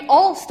looking at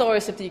all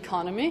stories of the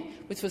economy,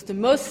 which was the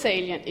most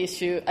salient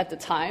issue at the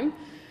time,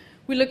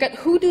 we look at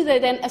who do they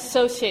then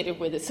associate it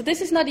with it. So this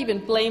is not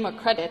even blame or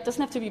credit. It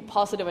doesn't have to be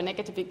positive or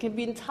negative. It can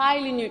be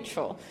entirely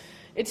neutral.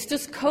 It's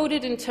just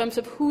coded in terms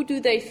of who do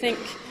they think,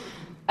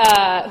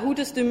 who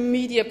does the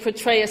media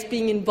portray as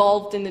being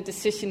involved in the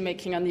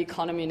decision-making on the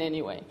economy in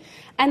any way.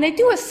 And they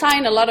do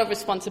assign a lot of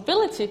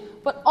responsibility,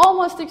 but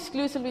almost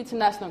exclusively to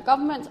national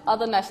governments,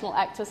 other national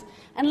actors,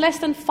 and less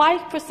than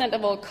 5%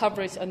 of all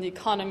coverage on the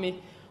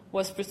economy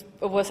was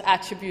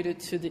attributed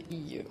to the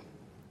EU.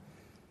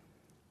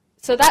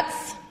 So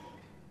that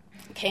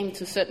came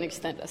to a certain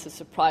extent as a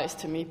surprise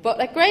to me.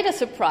 But a greater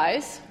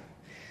surprise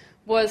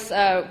was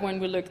when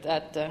we looked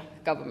at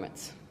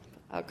governments.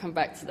 I'll come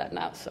back to that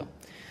now. So,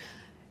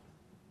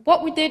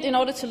 what we did in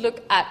order to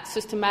look at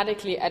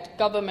systematically at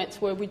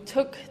governments, where we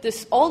took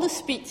all the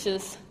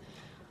speeches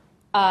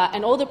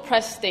and all the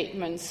press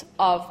statements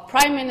of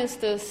prime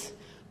ministers,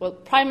 the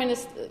prime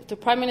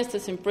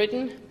ministers in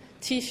Britain,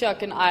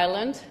 Taoiseach in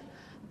Ireland,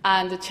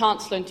 and the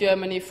Chancellor in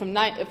Germany from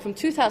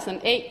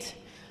 2008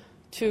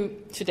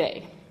 to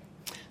today.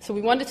 So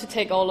we wanted to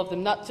take all of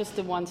them, not just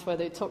the ones where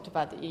they talked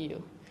about the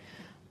EU.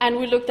 And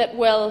we looked at,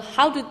 well,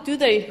 who do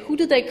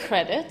they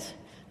credit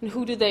and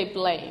who do they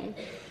blame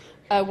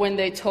when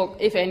they talk,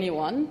 if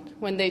anyone,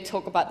 when they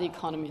talk about the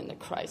economy and the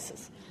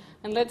crisis.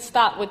 And let's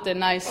start with the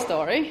nice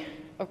story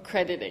of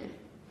crediting.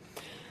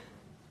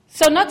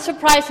 So not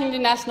surprisingly,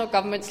 national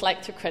governments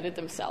like to credit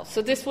themselves.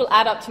 So this will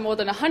add up to more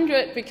than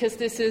 100 because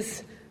this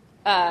is,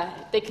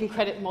 they can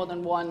credit more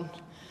than one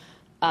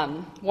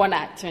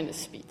actor in a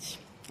speech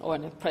or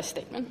in a press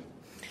statement.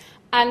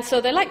 And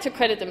so they like to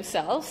credit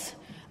themselves.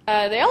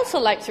 They also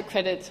like to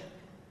credit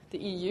the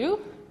EU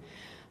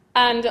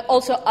and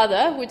also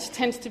other, which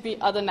tends to be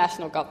other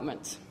national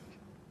governments.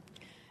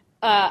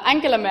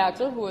 Angela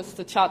Merkel, who was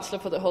the Chancellor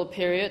for the whole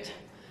period,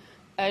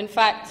 in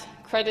fact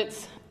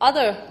credits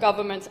other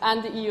governments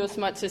and the EU as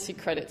much as she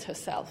credits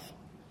herself.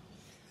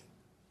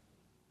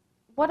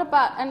 What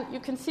about, and you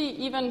can see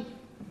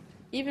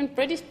even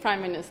British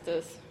prime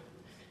ministers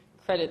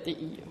credit the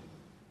EU.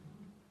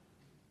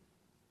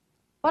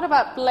 What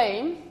about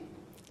blame?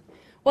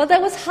 Well,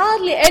 there was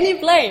hardly any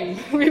blame.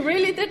 We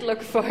really did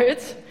look for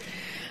it.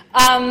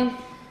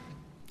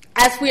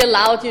 As we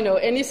allowed,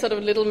 any sort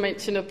of little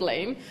mention of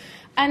blame.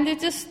 And it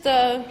just,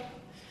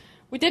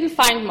 we didn't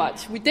find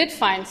much. We did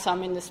find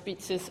some in the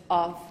speeches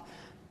of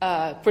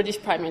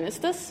British prime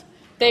ministers.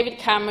 David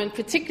Cameron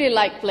particularly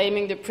liked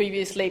blaming the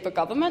previous Labour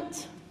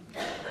government.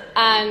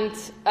 And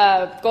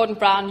Gordon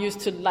Brown used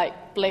to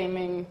like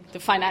blaming the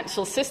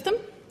financial system,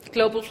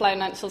 global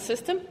financial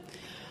system.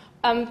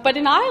 But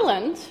in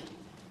Ireland,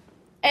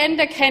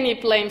 Enda Kenny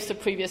blames the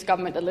previous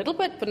government a little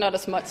bit, but not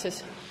as much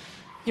as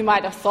you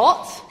might have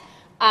thought.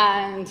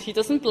 And he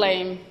doesn't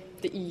blame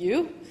the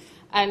EU.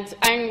 And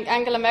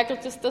Angela Merkel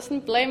just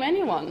doesn't blame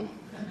anyone.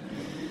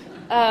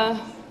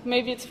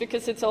 Maybe it's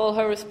because it's all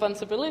her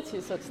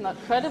responsibility, so it's not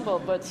credible,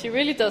 but she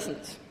really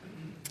doesn't.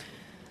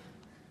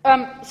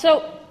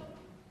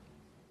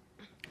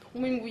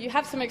 You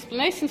have some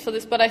explanations for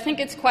this, but I think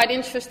it's quite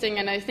interesting,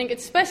 and I think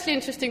it's especially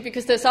interesting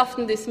because there's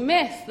often this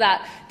myth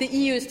that the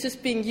EU is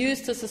just being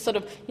used as a sort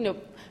of,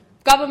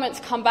 governments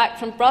come back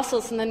from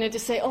Brussels and then they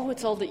just say, oh,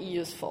 it's all the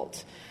EU's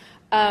fault.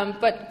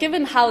 But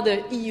given how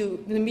the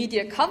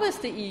media covers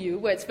the EU,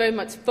 where it's very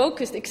much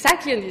focused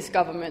exactly on these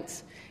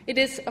governments, it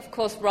is, of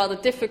course, rather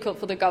difficult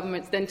for the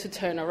governments then to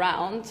turn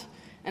around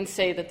and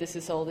say that this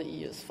is all the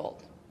EU's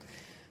fault.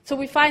 So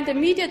we find the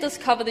media does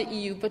cover the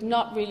EU, but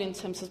not really in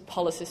terms of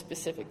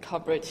policy-specific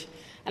coverage.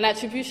 And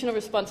attribution of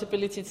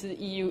responsibility to the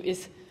EU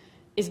is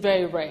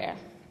very rare.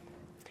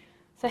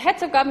 So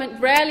heads of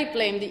government rarely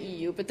blame the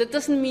EU, but that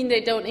doesn't mean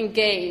they don't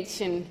engage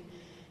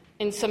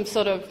in some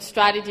sort of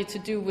strategy to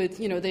do with,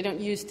 they don't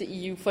use the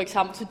EU, for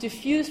example, to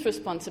diffuse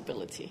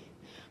responsibility.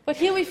 But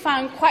here we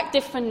found quite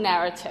different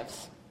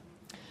narratives.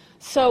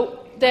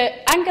 So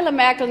the Angela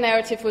Merkel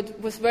narrative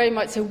was very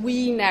much a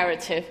we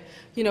narrative.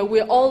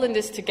 We're all in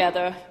this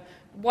together.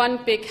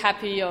 one big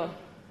happy or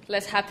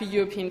less happy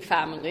European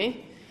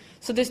family.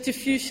 So there's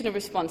diffusion of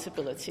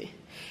responsibility.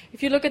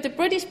 If you look at the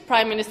British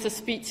Prime Minister's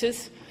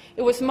speeches,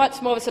 it was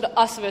much more of a sort of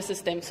us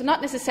versus them. So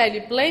not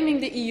necessarily blaming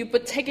the EU,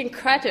 but taking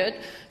credit.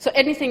 So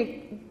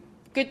anything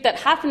good that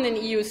happened in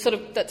the EU is sort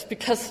of that's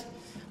because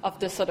of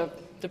the sort of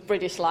the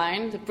British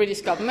line, the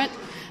British government.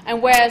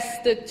 And whereas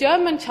the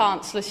German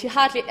Chancellor, she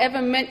hardly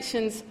ever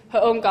mentions her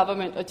own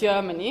government or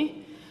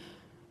Germany,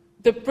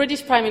 the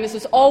British Prime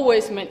Minister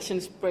always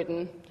mentions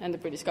Britain and the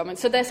British government.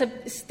 So there's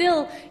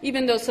still,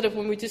 even though sort of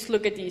when we just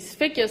look at these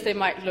figures, they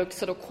might look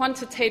sort of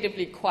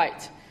quantitatively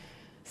quite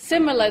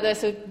similar,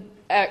 there's a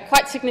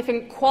quite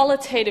significant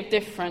qualitative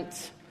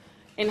difference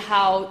in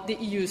how the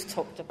EU is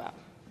talked about.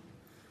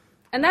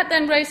 And that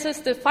then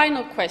raises the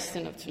final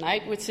question of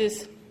tonight, which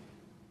is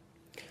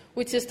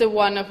the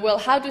one of, well,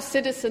 how do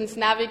citizens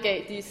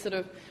navigate these sort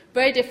of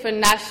very different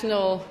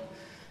national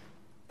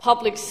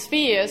public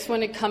spheres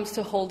when it comes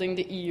to holding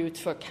the EU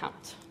to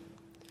account?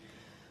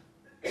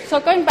 So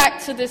going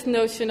back to this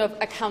notion of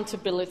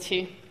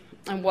accountability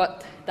and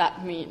what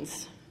that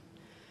means.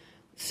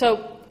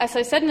 So, as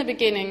I said in the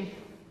beginning,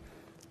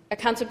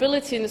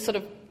 accountability in the sort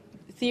of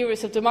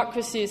theories of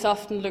democracy is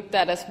often looked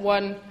at as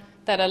one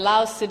that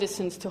allows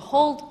citizens to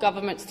hold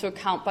governments to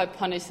account by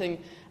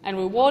punishing and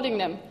rewarding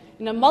them.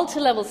 In a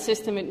multi-level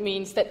system, it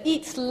means that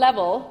each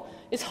level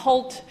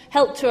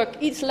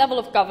each level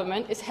of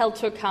government is held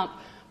to account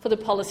for the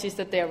policies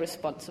that they are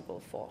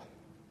responsible for.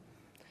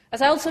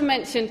 As I also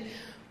mentioned,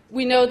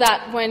 we know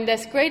that when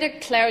there's greater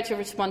clarity of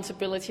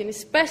responsibility, and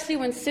especially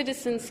when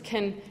citizens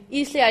can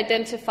easily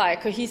identify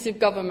a cohesive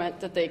government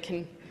that they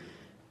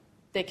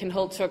can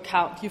hold to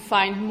account, you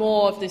find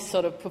more of this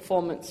sort of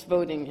performance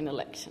voting in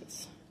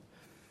elections.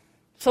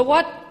 So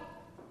what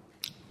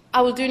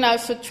I will do now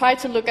is to try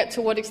to look at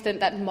to what extent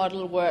that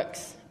model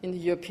works in the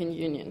European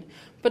Union.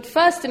 But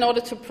first, in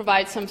order to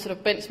provide some sort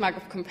of benchmark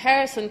of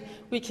comparison,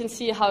 we can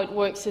see how it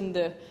works in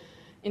the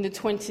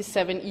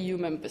 27 EU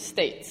member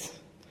states.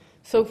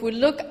 So if we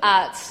look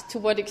at to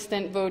what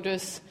extent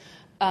voters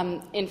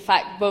in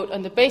fact vote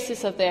on the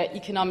basis of their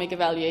economic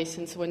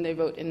evaluations when they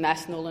vote in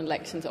national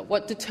elections, or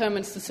what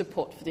determines the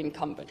support for the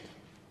incumbent.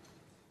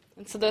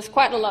 And so there's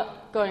quite a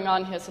lot going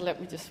on here, so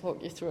let me just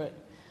walk you through it.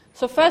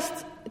 So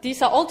first,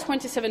 these are all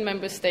 27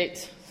 member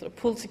states sort of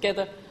pulled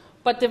together,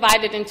 but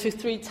divided into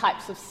three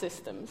types of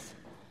systems.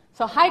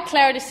 So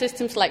high-clarity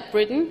systems like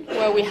Britain,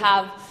 where we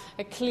have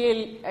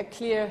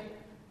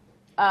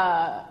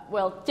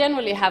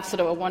generally have sort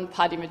of a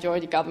one-party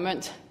majority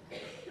government,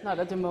 not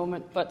at the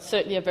moment, but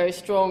certainly a very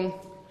strong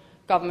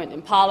government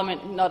in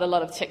parliament, not a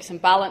lot of checks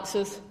and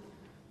balances.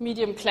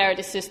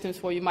 Medium-clarity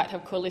systems where you might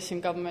have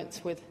coalition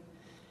governments with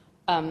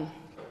a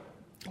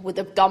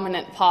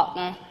dominant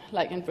partner,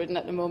 like in Britain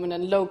at the moment,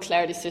 and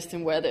low-clarity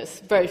system where there's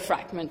very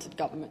fragmented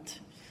government.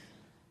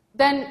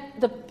 Then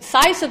the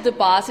size of the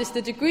bars is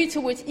the degree to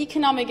which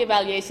economic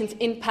evaluations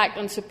impact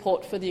on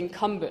support for the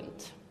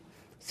incumbent.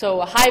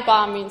 So a high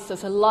bar means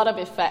there's a lot of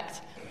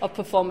effect of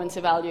performance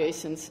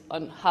evaluations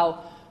on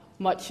how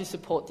much you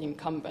support the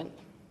incumbent.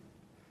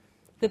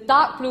 The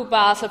dark blue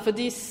bars are for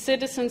these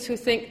citizens who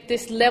think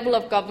this level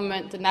of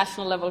government, the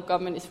national level of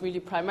government, is really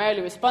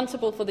primarily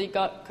responsible for the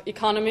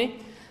economy.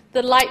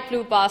 The light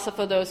blue bars are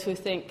for those who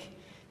think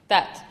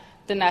that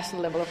the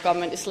national level of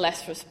government is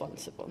less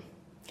responsible.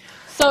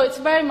 So it's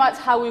very much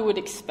how we would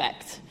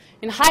expect.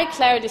 In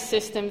high-clarity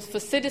systems, for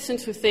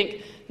citizens who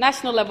think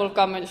national level of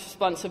government is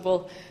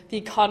responsible, the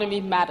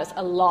economy matters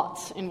a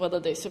lot in whether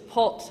they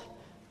support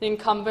the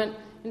incumbent.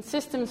 In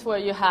systems where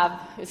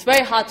it's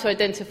very hard to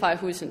identify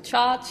who is in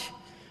charge,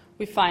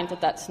 we find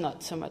that that's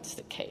not so much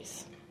the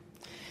case.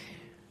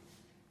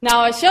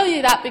 Now, I show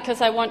you that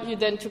because I want you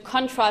then to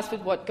contrast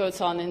with what goes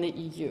on in the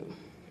EU.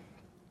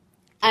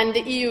 And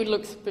the EU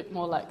looks a bit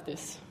more like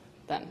this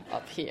than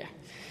up here.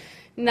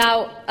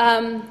 Now,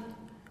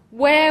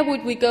 where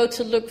would we go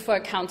to look for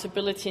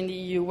accountability in the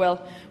EU?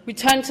 Well, we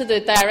turn to the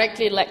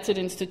directly elected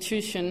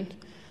institution,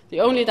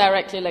 the only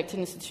directly elected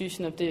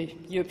institution of the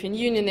European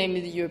Union,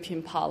 namely the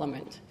European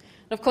Parliament.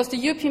 And of course, the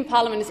European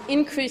Parliament has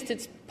increased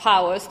its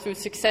powers through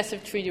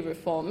successive treaty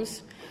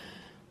reforms,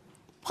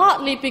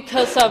 partly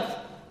because of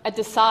a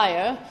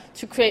desire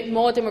to create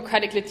more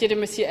democratic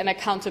legitimacy and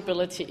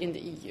accountability in the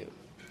EU.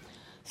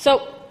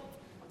 So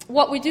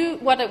what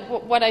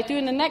I do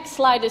in the next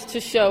slide is to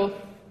show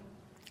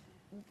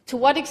to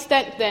what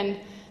extent then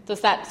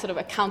does that sort of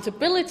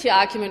accountability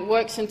argument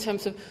works in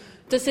terms of,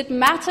 does it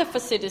matter for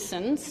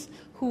citizens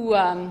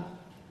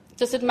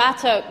does it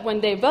matter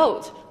when they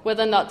vote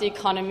whether or not they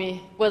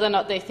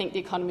think the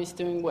economy is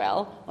doing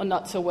well or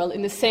not so well,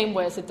 in the same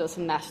way as it does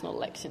in national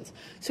elections?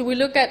 So we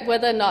look at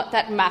whether or not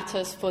that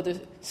matters for the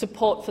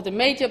support for the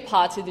major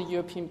party, the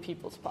European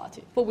People's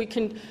Party. But we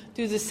can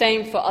do the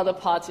same for other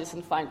parties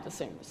and find the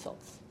same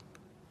results.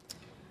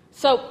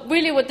 So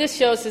really what this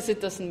shows is it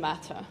doesn't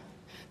matter.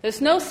 There's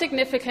no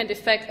significant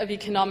effect of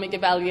economic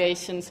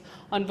evaluations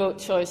on vote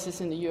choices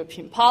in the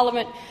European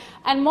Parliament.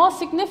 And more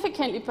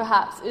significantly,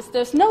 perhaps, is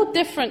there's no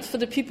difference for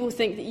the people who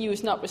think the EU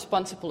is not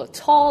responsible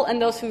at all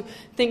and those who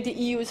think the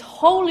EU is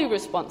wholly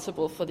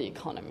responsible for the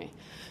economy.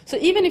 So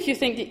even if you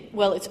think,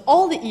 it's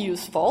all the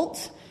EU's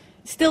fault,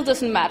 it still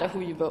doesn't matter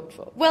who you vote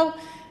for. Well,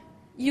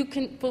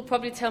 will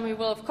probably tell me,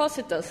 well, of course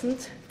it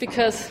doesn't,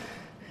 because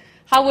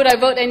how would I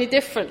vote any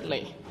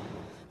differently?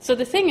 So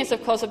the thing is,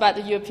 of course, about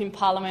the European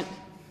Parliament,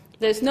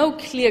 there's no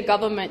clear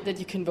government that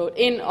you can vote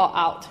in or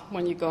out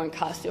when you go and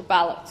cast your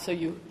ballot, so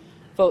you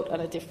vote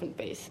on a different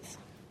basis.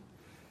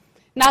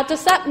 Now,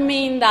 does that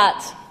mean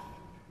that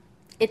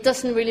it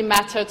doesn't really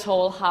matter at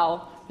all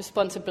how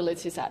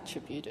responsibility is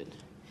attributed?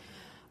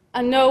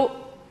 And no,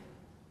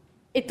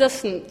 it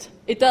doesn't.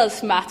 It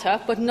does matter,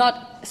 but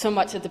not so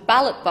much at the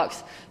ballot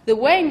box. The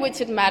way in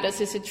which it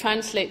matters is it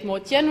translates more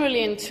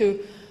generally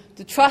into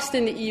the trust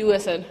in the EU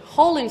as a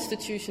whole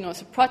institution or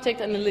as a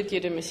project and the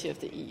legitimacy of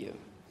the EU.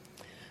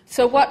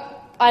 So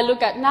what I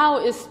look at now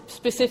is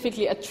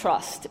specifically a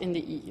trust in the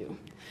EU.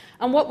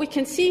 And what we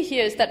can see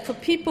here is that for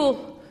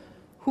people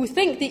who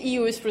think the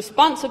EU is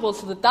responsible,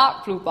 to the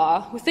dark blue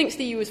bar, who thinks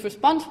the EU is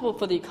responsible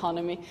for the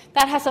economy,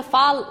 that has a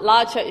far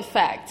larger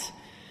effect.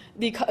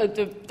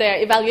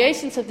 Their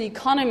evaluations of the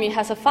economy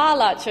has a far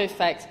larger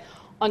effect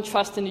on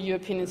trust in the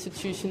European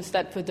institutions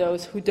than for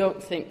those who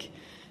don't think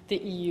the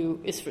EU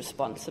is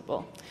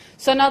responsible.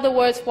 So in other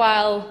words,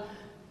 while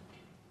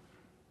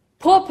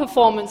poor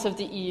performance of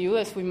the EU,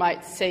 as we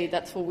might say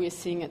that's what we're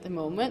seeing at the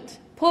moment,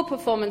 poor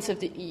performance of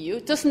the EU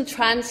doesn't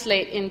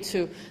translate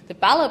into the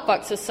ballot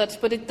box as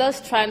such, but it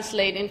does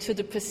translate into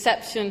the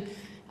perception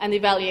and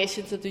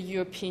evaluations of the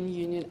European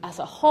Union as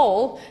a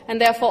whole,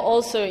 and therefore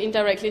also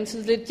indirectly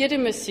into the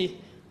legitimacy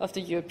of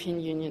the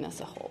European Union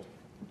as a whole.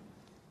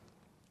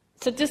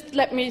 So just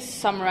let me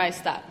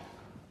summarize that.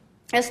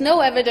 There's no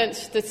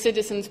evidence that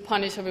citizens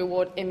punish or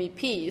reward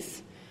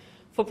MEPs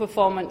for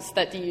performance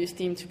that the EU is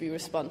deemed to be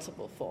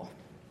responsible for.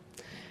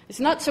 It's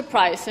not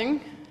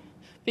surprising,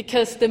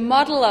 because the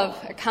model of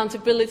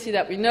accountability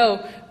that we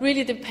know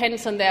really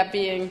depends on there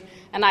being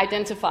an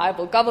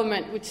identifiable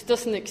government, which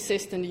doesn't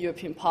exist in the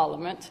European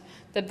Parliament,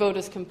 that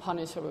voters can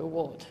punish or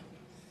reward.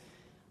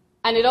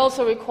 And it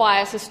also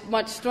requires a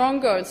much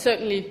stronger and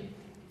certainly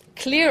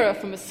clearer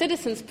from a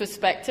citizen's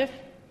perspective,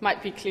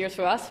 might be clear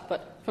to us,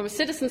 but from a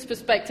citizen's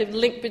perspective,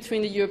 link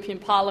between the European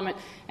Parliament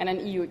and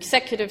an EU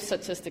executive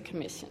such as the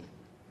Commission.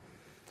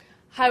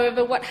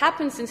 However, what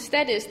happens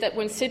instead is that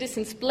when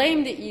citizens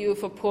blame the EU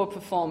for poor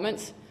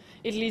performance,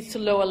 it leads to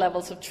lower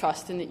levels of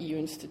trust in the EU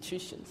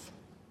institutions.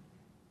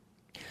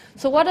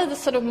 So what are the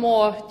sort of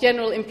more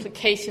general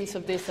implications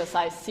of this as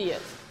I see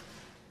it?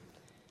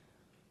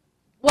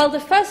 Well, the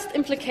first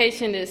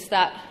implication is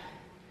that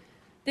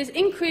this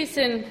increase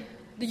in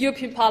the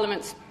European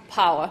Parliament's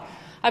power,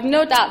 I've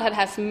no doubt that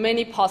has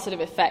many positive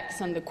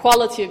effects on the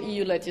quality of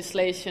EU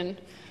legislation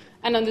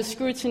and on the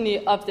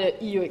scrutiny of the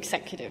EU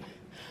executive.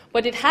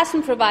 But it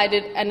hasn't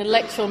provided an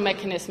electoral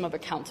mechanism of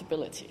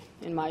accountability,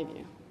 in my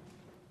view.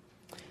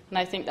 And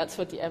I think that's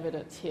what the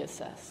evidence here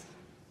says.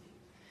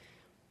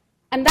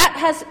 And that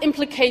has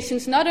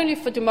implications not only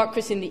for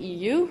democracy in the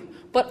EU,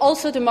 but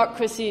also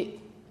democracy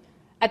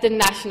at the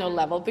national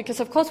level. Because,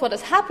 of course, what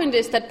has happened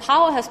is that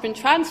power has been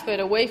transferred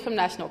away from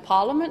national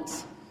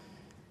parliaments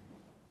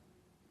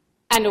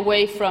and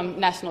away from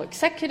national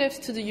executives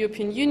to the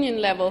European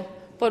Union level,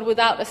 but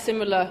without a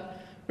similar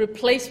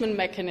replacement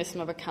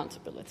mechanism of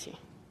accountability.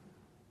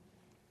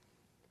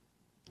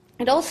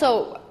 It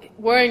also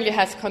worryingly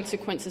has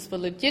consequences for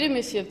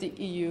legitimacy of the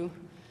EU.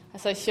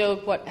 As I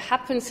showed, what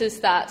happens is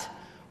that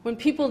when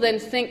people then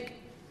think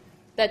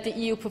that the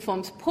EU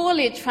performs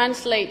poorly, it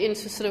translates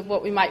into sort of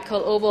what we might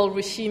call overall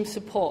regime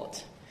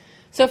support.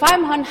 So if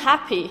I'm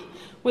unhappy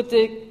with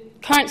the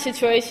current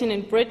situation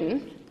in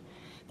Britain,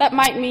 that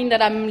might mean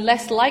that I'm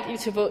less likely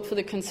to vote for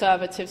the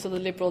Conservatives or the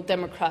Liberal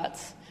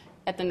Democrats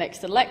at the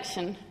next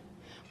election.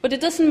 But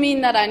it doesn't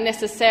mean that I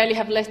necessarily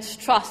have less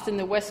trust in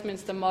the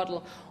Westminster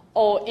model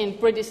or in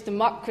British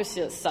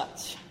democracy as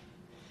such.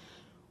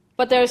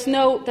 But there's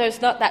not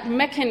that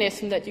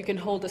mechanism that you can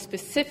hold a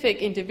specific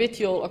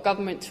individual or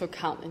government to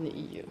account in the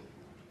EU.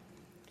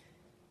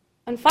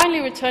 And finally,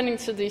 returning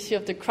to the issue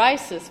of the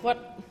crisis,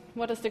 what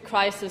has the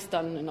crisis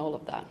done in all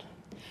of that?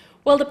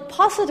 Well, the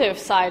positive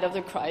side of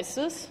the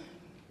crisis,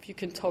 if you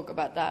can talk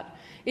about that,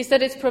 is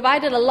that it's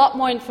provided a lot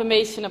more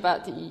information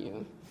about the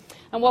EU.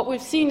 And what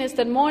we've seen is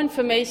that more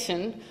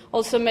information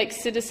also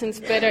makes citizens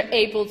better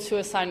able to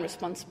assign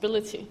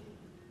responsibility.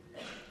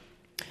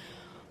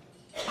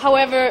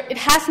 However, it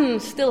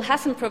still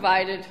hasn't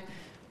provided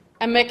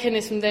a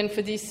mechanism then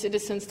for these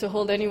citizens to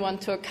hold anyone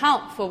to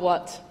account for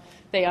what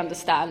they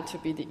understand to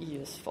be the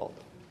EU's fault.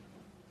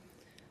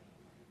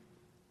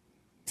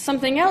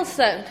 Something else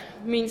that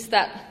means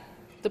that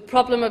the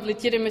problem of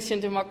legitimacy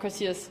and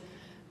democracy has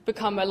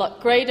become a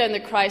lot greater in the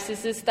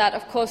crisis is that,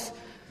 of course,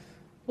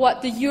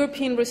 what the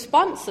European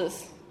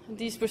responses,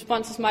 these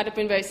responses might have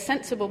been very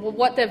sensible, but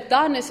what they've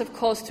done is, of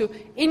course, to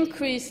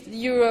increase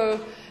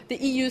the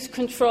EU's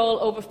control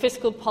over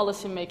fiscal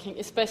policy making,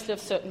 especially of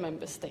certain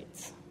member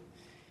states.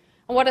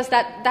 And what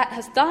that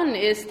has done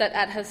is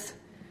that has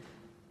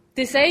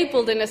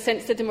disabled, in a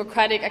sense, the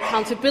democratic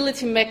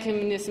accountability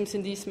mechanisms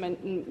in these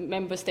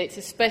member states,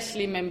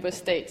 especially member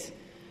states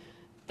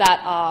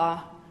that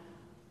are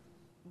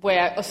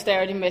where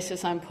austerity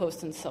measures are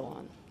imposed and so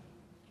on.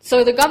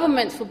 So the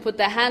governments will put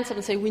their hands up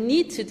and say, we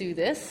need to do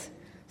this.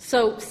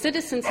 So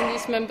citizens in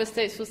these member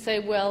states will say,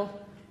 well,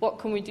 what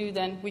can we do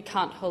then? We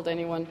can't hold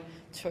anyone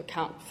to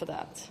account for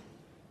that.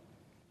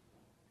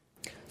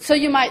 So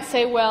you might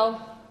say,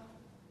 well,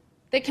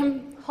 they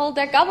can hold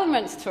their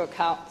governments to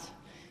account.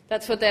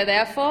 That's what they're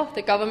there for.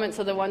 The governments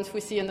are the ones we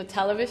see on the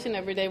television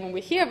every day when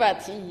we hear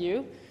about the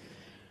EU.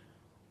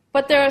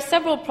 But there are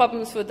several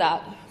problems with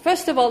that.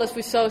 First of all, as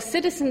we saw,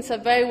 citizens are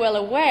very well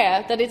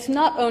aware that it's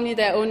not only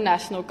their own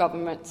national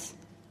governments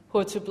who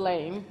are to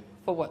blame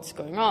for what's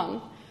going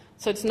on,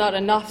 so it's not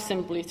enough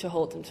simply to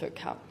hold them to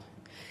account.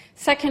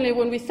 Secondly,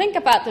 when we think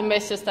about the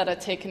measures that are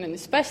taken, and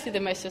especially the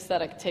measures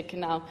that are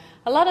taken now,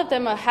 a lot of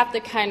them have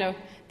the kind of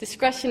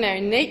discretionary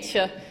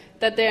nature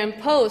that they're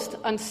imposed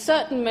on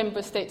certain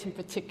member states in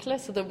particular,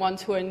 so the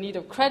ones who are in need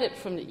of credit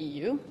from the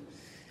EU.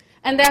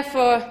 And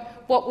therefore,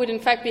 what would in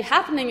fact be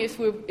happening is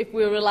if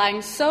we're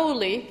relying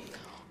solely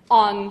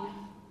on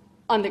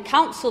the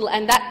Council,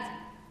 and that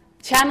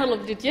channel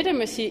of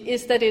legitimacy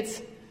is that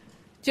it's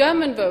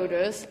German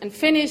voters and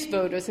Finnish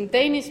voters and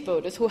Danish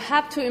voters who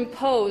have to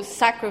impose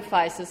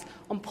sacrifices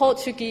on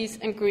Portuguese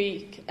and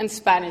Greek and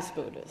Spanish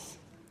voters.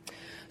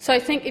 So I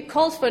think it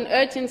calls for an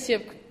urgency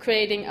of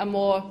creating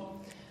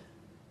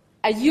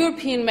a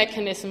European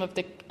mechanism of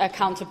the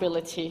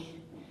accountability,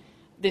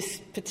 this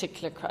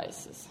particular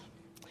crisis.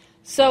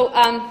 So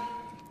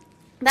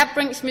that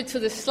brings me to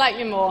the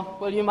slightly more,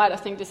 well, you might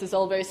think this is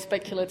all very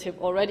speculative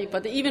already,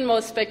 but the even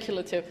more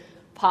speculative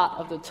part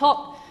of the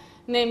talk,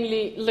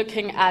 namely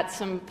looking at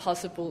some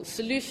possible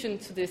solution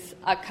to this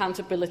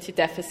accountability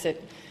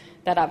deficit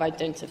that I've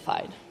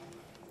identified.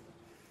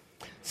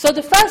 So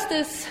the first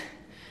is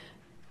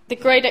the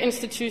greater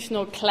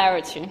institutional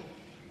clarity.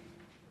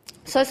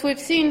 So as we've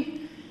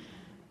seen,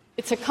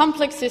 it's a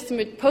complex system.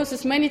 It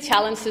poses many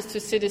challenges to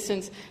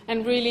citizens,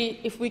 and really,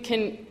 if we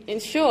can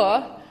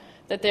ensure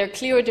that there are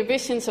clearer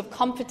divisions of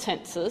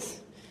competences,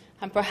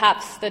 and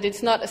perhaps that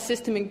it's not a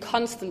system in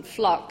constant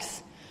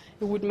flux,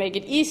 it would make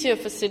it easier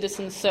for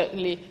citizens,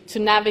 certainly, to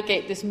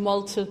navigate this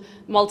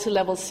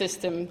multi-level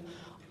system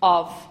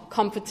of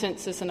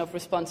competences and of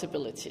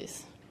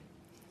responsibilities.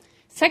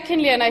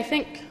 Secondly, and I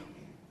think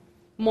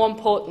more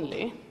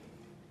importantly,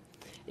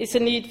 is a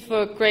need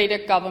for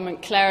greater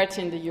government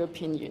clarity in the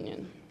European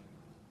Union.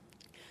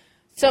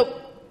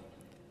 So,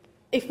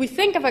 if we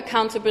think of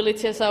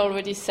accountability, as I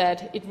already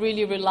said, it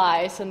really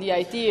relies on the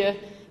idea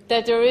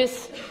that there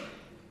is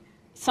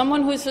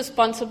someone who is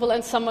responsible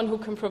and someone who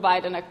can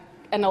provide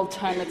an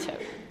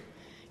alternative.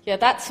 Yeah,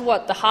 that's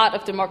what the heart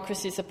of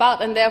democracy is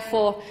about, and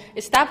therefore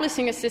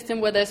establishing a system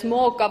where there's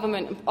more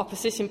government and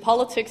opposition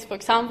politics, for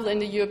example, in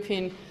the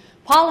European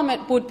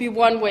Parliament, would be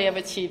one way of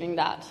achieving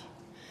that.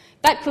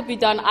 That could be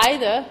done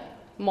either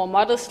more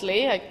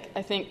modestly,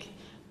 I think,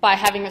 by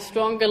having a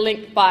stronger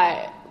link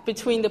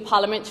between the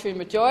parliamentary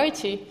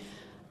majority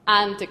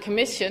and the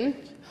Commission,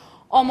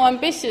 or more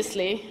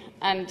ambitiously,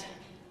 and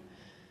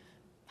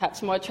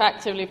perhaps more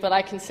attractively, but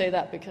I can say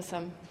that because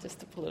I'm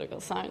just a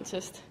political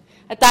scientist,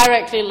 a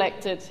directly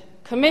elected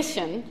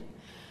Commission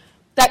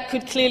that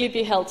could clearly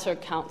be held to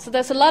account. So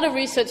there's a lot of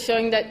research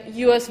showing that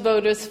US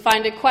voters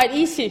find it quite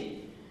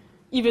easy,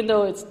 even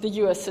though the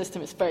US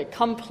system is very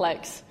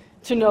complex,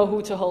 to know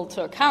who to hold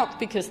to account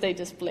because they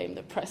just blame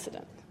the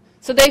president.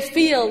 So they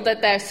feel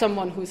that there's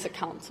someone who's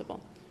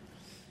accountable.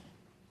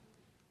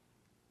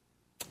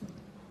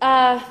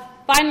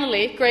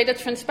 Finally, greater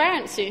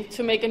transparency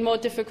to make it more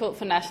difficult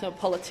for national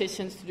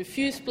politicians to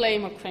diffuse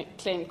blame or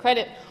claim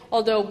credit,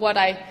 although what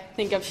I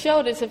think I've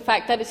showed is, in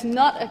fact, that it's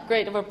not as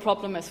great of a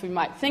problem as we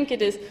might think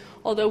it is,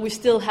 although we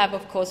still have,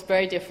 of course,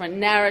 very different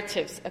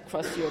narratives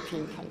across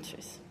European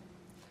countries.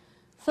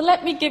 So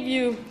let me give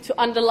you,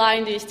 to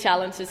underline these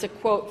challenges, a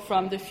quote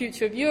from the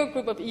Future of Europe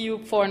group of EU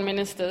foreign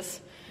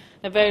ministers,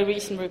 a very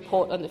recent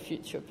report on the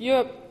future of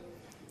Europe.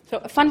 So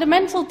a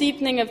fundamental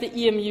deepening of the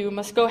EMU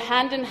must go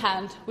hand in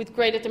hand with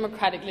greater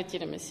democratic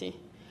legitimacy.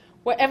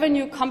 Wherever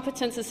new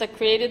competences are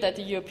created at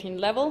the European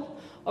level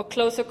or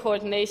closer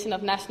coordination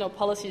of national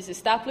policies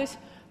established,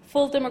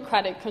 full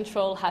democratic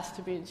control has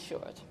to be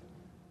ensured.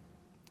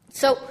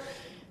 So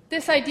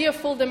this idea of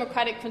full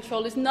democratic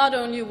control is not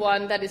only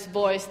one that is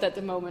voiced at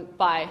the moment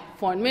by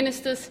foreign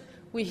ministers.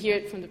 We hear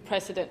it from the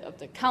President of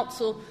the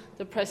Council,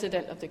 the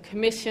President of the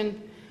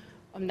Commission,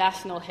 of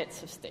national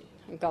heads of state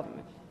and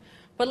government.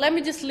 But let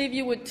me just leave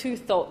you with two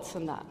thoughts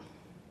on that.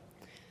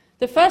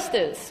 The first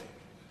is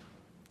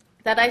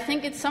that I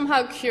think it's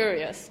somehow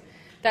curious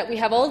that we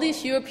have all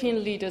these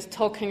European leaders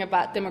talking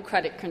about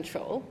democratic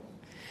control,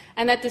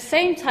 and at the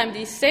same time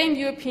these same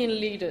European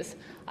leaders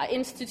are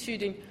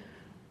instituting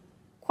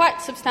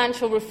quite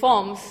substantial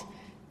reforms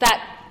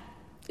that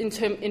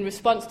in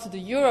response to the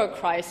euro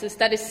crisis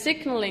that is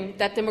signaling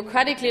that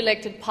democratically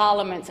elected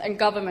parliaments and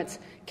governments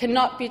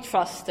cannot be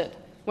trusted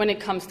when it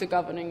comes to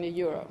governing the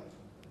euro.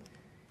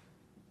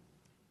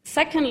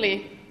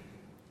 Secondly,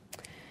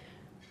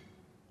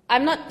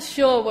 I'm not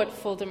sure what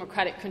full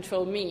democratic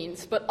control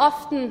means, but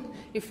often,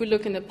 if we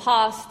look in the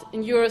past,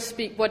 in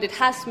Eurospeak, what it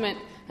has meant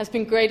has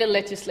been greater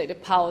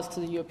legislative powers to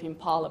the European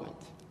Parliament.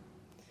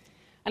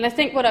 And I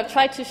think what I've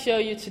tried to show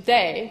you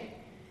today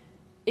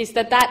is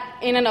that that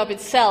in and of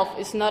itself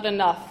is not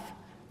enough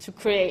to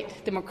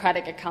create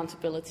democratic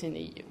accountability in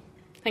the EU.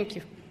 Thank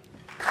you.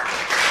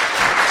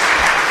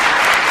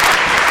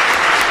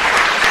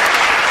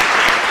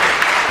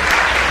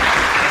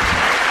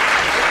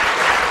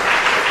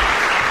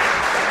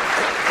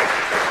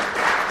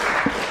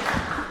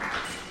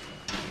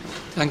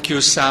 Thank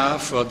you, Sarah,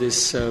 for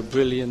this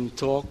brilliant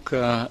talk,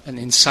 an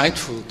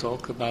insightful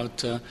talk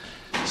about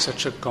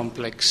such a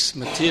complex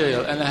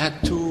material. And I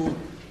had two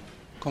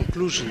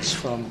conclusions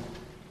from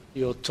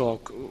your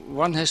talk.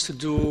 One has to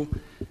do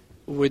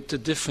with the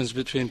difference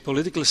between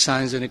political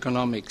science and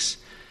economics.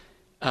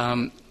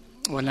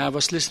 When I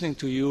was listening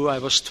to you, I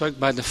was struck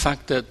by the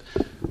fact that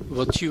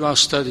what you are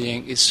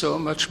studying is so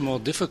much more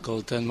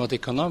difficult than what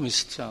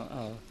economists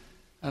are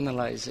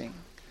analyzing.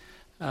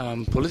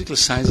 Political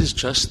science is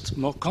just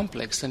more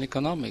complex than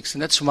economics,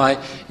 and that's why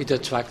it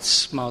attracts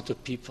smarter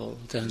people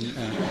than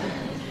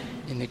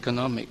in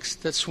economics.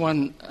 That's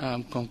one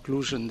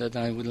conclusion that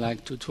I would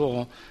like to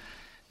draw.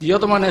 The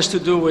other one has to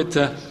do with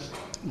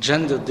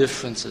gender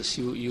differences.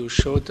 You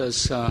showed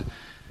us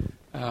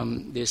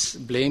this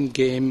blame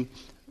game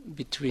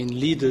between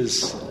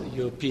leaders,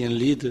 European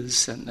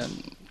leaders, and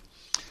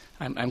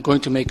I'm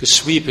going to make a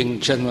sweeping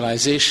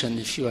generalization,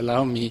 if you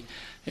allow me.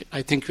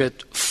 I think we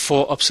had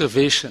 4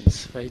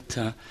 observations, right?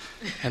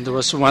 And there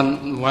was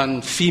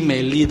one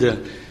female leader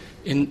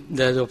in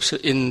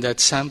that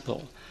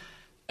sample.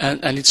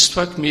 And it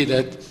struck me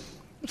that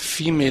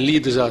female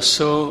leaders are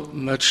so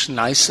much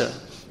nicer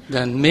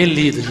than male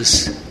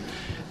leaders.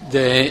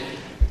 They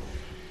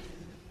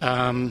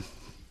don't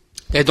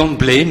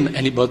blame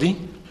anybody.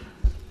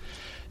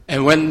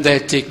 And when they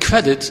take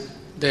credit,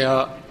 they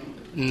are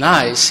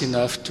nice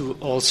enough to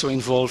also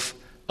involve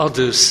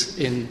others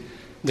in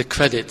the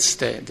credits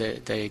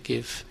they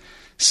give.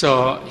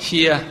 So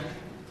here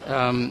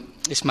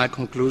is my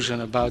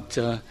conclusion about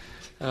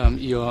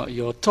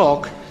your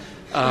talk.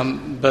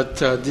 But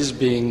this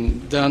being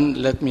done,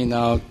 let me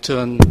now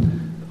turn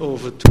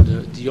over to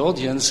the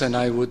audience, and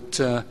I would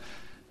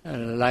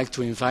like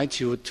to invite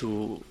you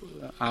to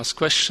ask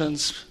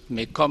questions,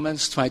 make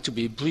comments, try to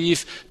be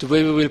brief. The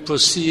way we will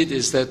proceed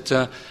is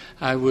that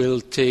I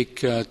will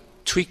take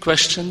 3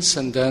 questions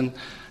and then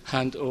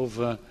hand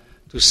over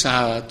to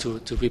Sarah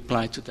to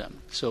reply to them.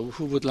 So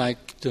who would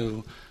like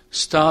to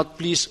start?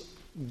 Please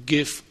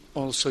give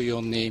also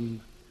your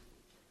name.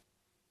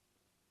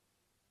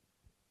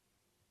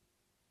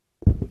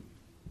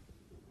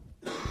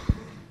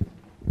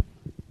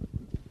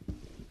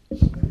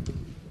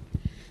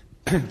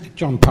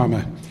 John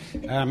Palmer.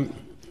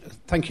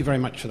 Thank you very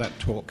much for that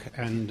talk,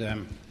 and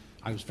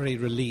I was very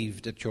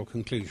relieved at your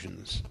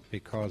conclusions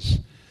because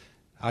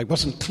I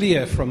wasn't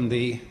clear from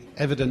the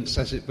evidence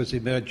as it was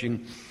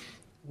emerging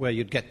where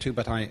you'd get to,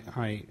 but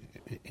I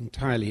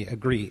entirely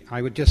agree.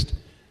 I would just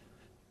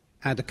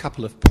add a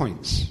couple of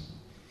points.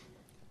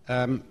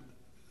 The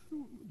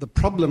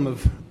problem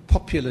of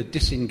popular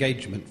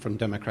disengagement from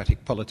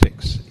democratic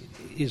politics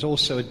is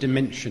also a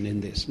dimension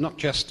in this, not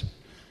just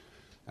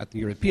at the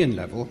European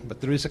level, but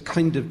there is a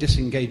kind of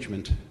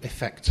disengagement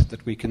effect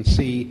that we can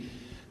see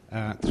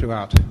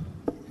throughout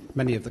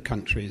many of the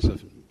countries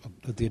of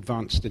the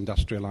advanced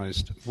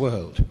industrialized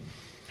world.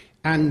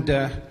 And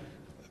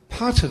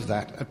part of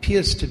that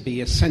appears to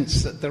be a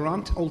sense that there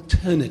aren't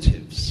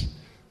alternatives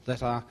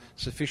that are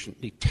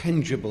sufficiently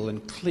tangible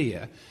and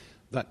clear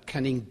that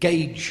can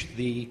engage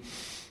the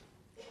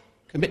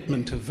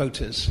commitment of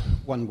voters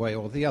one way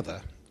or the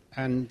other.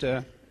 And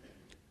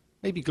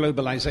maybe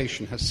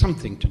globalization has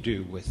something to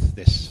do with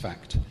this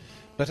fact.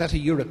 But at a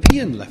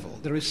European level,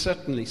 there is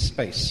certainly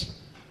space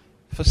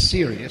for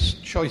serious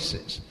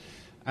choices.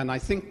 And I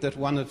think that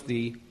it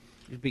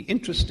would be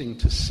interesting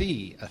to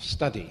see a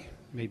study,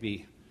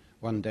 maybe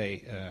one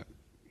day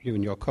you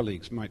and your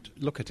colleagues might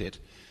look at it,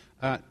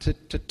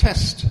 to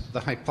test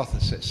the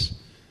hypothesis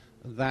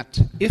that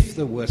if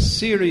there were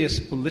serious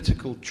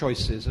political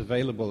choices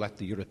available at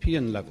the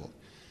European level,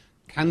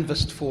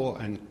 canvassed for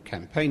and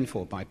campaigned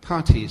for by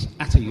parties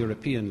at a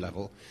European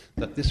level,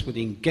 that this would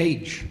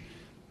engage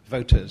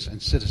voters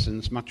and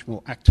citizens much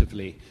more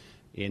actively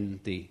in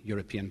the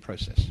European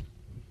process.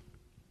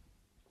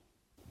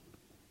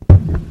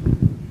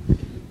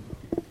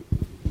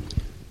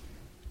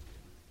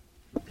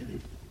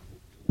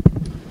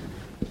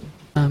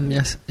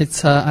 Yes,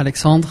 it's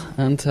Alexandre,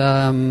 and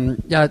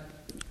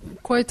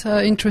quite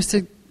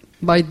interested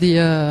by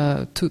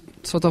the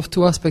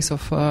two aspects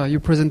of your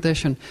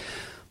presentation.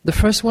 The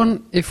first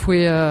one, if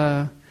we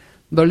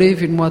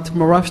believe in what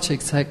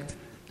Moravcsik said,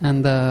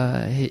 and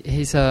he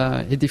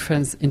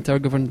defends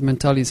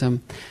intergovernmentalism,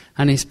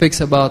 and he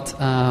speaks about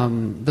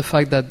the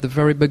fact that the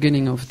very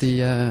beginning of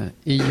the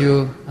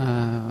EU,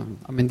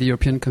 the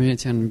European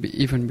Community, and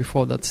even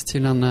before that,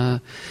 still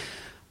an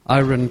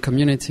iron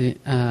community,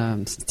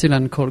 steel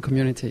and coal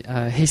community,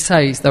 he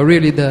says that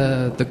really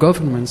the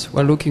governments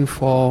were looking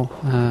for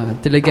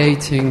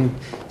delegating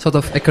sort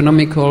of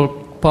economical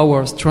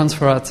powers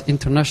transfer at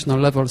international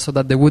level so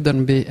that there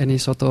wouldn't be any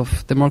sort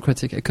of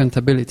democratic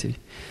accountability.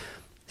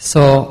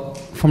 So,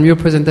 from your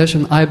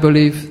presentation, I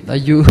believe that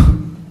you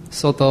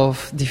sort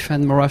of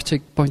defend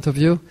Moravcik's point of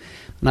view,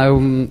 and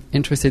I'm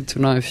interested to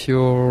know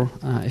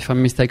if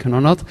I'm mistaken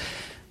or not.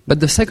 But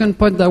the second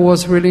point that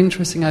was really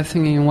interesting, I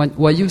think, in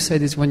what you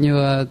said is when you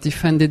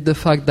defended the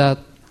fact that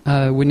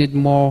we need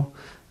more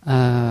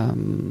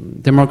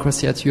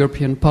democracy at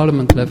European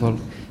Parliament level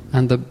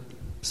and the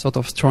sort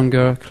of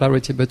stronger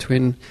clarity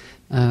between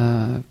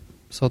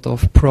sort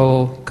of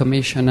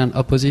pro-Commission and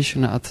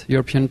opposition at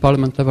European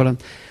Parliament level.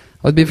 And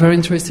I would be very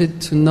interested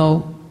to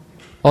know,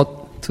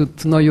 or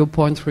to know your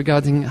point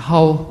regarding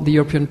how the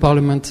European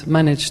Parliament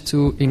managed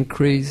to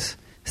increase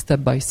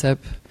step by step,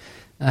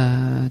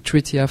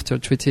 treaty after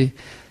treaty,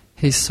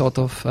 his sort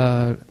of,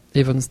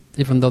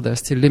 even though they're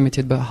still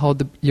limited, but how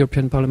the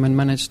European Parliament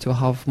managed to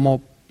have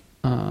more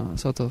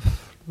sort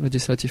of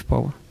legislative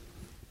power.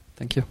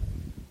 Thank you.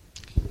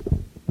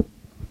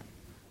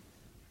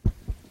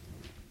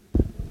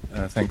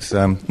 Thanks.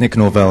 Nick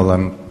Norvell,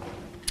 I'm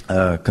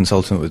a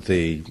consultant with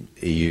the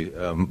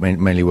EU,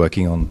 mainly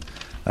working on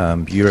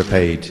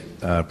Europaid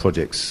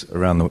projects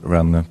around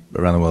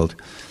the world.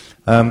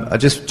 I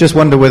just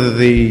wonder whether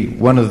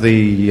one of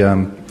the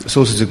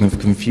sources of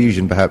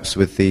confusion, perhaps,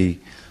 with the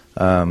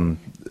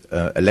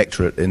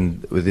electorate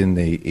within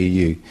the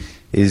EU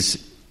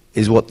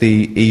is what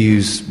the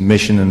EU's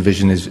mission and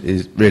vision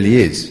really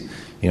is.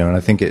 And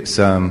I think it's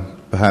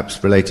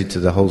perhaps related to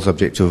the whole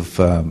subject of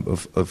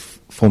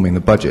forming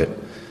the budget,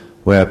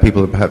 where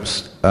people are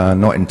perhaps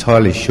not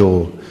entirely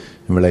sure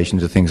in relation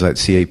to things like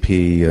CAP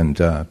and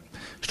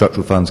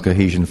structural funds,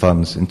 cohesion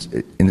funds,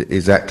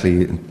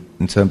 exactly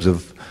in terms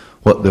of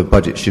what the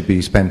budget should be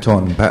spent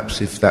on.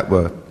 Perhaps if that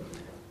were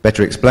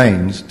better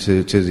explained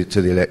to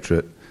the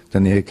electorate,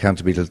 then the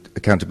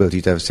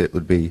accountability deficit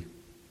would be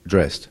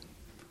addressed.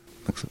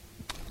 Thanks.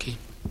 Okay.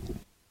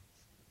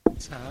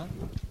 Sarah?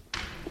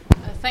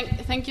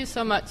 Thank you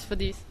so much for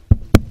these.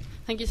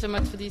 Thank you so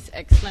much for these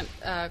excellent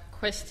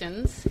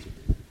questions.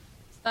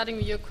 Starting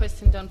with your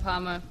question, Don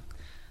Palmer.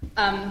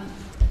 I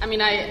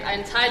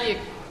entirely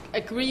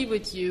agree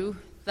with you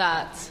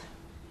that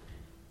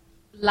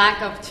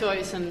lack of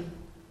choice and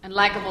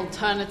lack of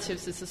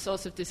alternatives is a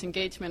source of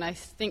disengagement. I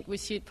think we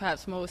see it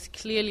perhaps most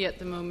clearly at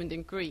the moment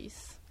in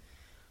Greece,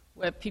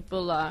 where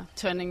people are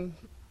turning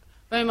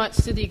very much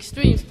to the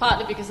extremes,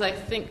 partly because I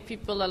think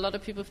a lot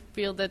of people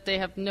feel that they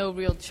have no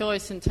real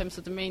choice in terms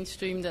of the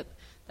mainstream, that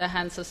their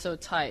hands are so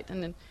tied.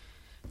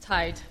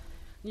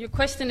 Your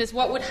question is,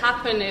 what would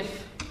happen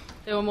if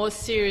there were more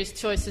serious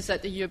choices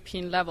at the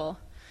European level?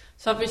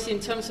 So obviously, in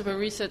terms of a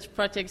research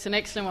project, it's an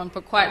excellent one,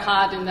 but quite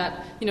hard in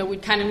that, we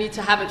kind of need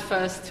to have it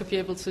first to be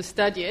able to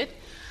study it.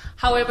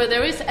 However,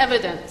 there is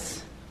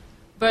evidence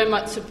very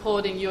much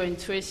supporting your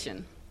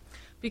intuition.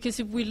 Because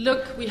if we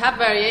look, we have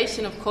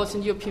variation, of course,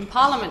 in European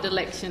Parliament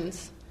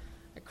elections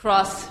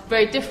across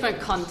very different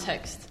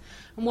contexts.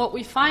 And what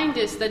we find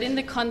is that in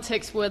the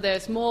context where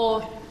there's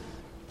more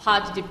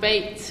party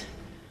debate,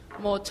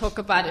 more talk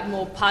about it,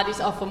 more parties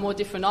offer more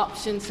different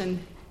options, and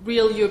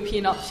real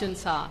European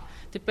options are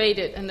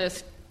debated, and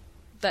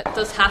that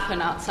does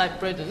happen outside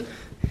Britain,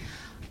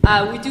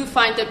 we do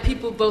find that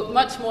people vote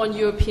much more on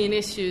European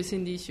issues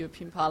in these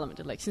European Parliament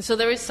elections. So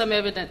there is some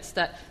evidence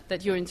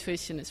that your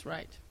intuition is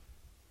right.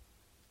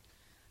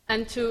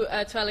 And to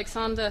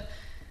Alexander,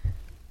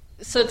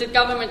 so did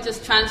government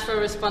just transfer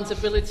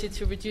responsibility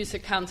to reduce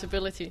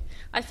accountability?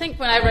 I think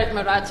when I read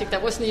Moravcik,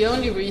 that wasn't the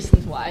only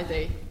reason why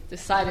they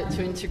decided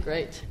to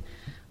integrate.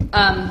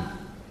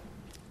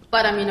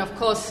 But of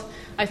course,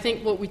 I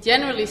think what we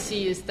generally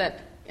see is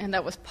that, and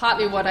that was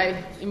partly what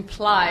I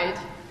implied,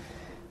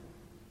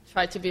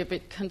 tried to be a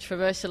bit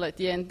controversial at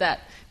the end,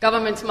 that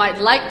governments might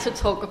like to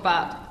talk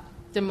about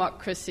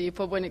democracy,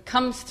 but when it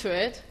comes to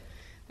it,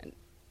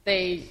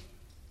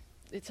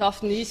 it's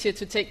often easier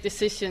to take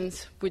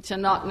decisions which are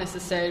not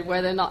necessary,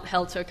 where they're not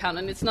held to account.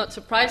 And it's not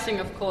surprising,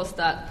 of course,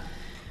 that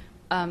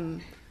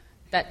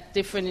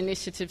different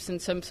initiatives in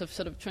terms of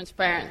sort of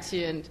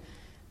transparency and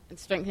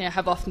strengthening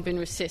have often been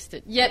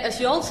resisted. Yet, as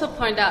you also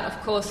point out, of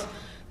course,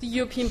 the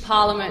European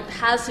Parliament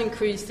has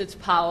increased its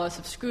powers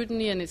of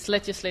scrutiny and its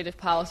legislative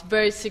powers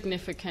very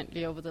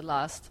significantly over the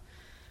last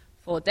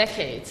 4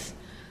 decades.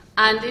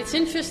 And it's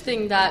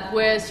interesting that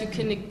whereas you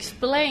can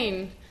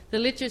explain, the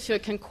literature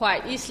can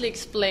quite easily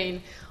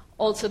explain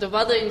all sort of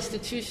other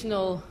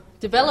institutional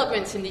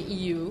developments in the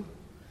EU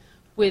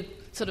with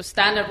sort of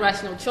standard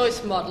rational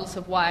choice models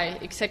of why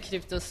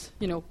executive does,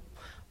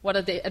 what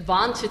are the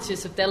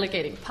advantages of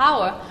delegating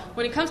power.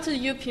 When it comes to the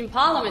European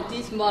Parliament,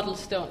 these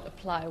models don't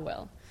apply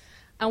well.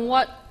 And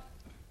what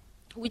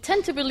we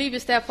tend to believe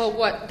is therefore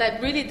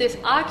that really this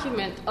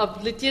argument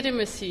of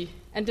legitimacy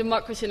and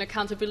democracy and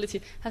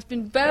accountability has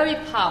been very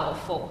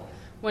powerful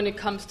when it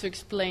comes to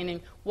explaining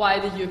why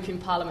the European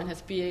Parliament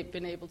has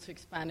been able to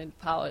expand in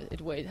power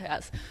the way it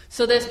has.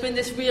 So there's been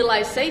this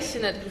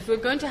realization that if we're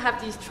going to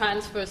have these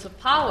transfers of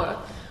power,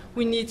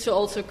 we need to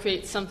also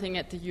create something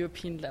at the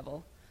European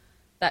level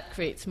that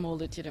creates more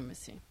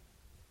legitimacy.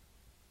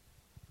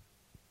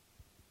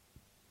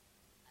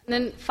 And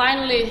then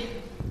finally,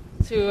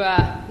 to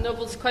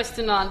Noble's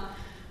question on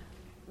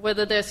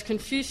whether there's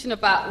confusion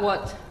about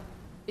what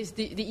is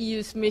the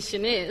EU's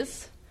mission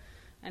is,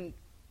 and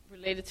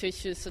related to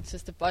issues such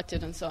as the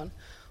budget and so on.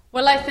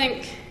 Well, I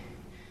think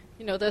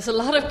there's a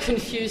lot of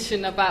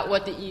confusion about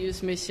what the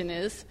EU's mission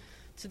is,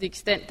 to the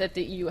extent that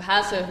the EU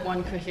has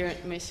one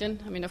coherent mission.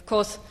 I mean, of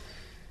course,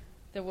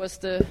 there was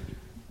the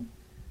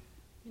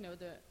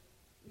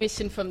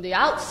mission from the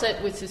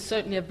outset, which is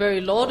certainly a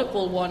very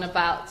laudable one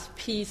about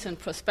peace and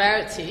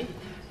prosperity,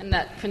 and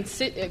that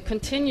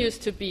continues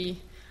to be,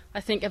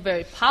 I think, a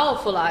very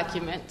powerful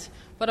argument,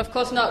 but of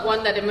course not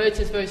one that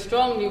emerges very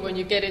strongly when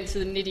you get into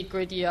the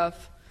nitty-gritty of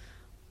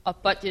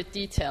budget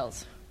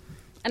details.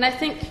 And I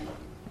think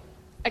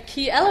a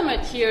key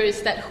element here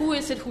is that who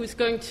is it who is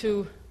going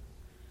to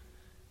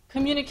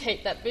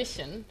communicate that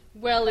vision?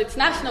 Well, it's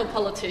national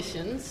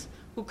politicians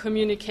who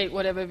communicate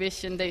whatever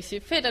vision they see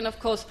fit, and of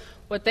course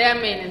what their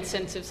main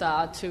incentives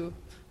are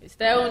is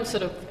their own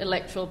sort of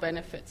electoral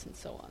benefits and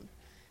so on.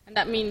 And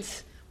that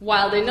means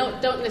while they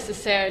don't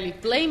necessarily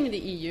blame the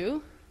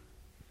EU,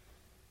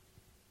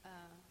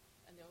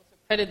 and they also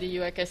credit the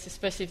EU, I guess,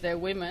 especially if they're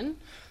women,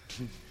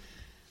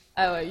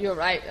 you're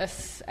right,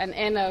 an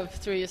N of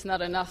 3 is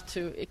not enough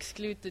to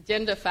exclude the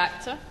gender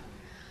factor,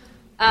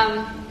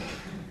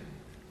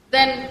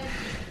 then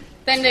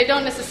they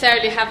don't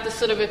necessarily have the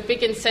sort of a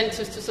big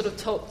incentives to sort of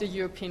talk the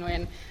European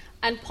way.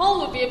 And Paul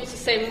would be able to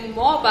say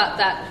more about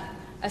that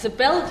as a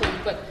Belgian,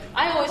 but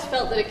I always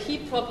felt that a key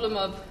problem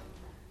of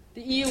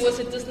the EU was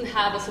it doesn't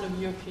have a sort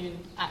of European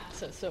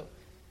actor. So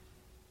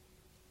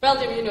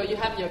Belgium, you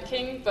have your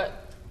king,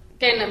 but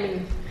again, I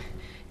mean,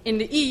 in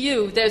the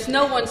EU, there's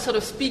no one sort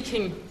of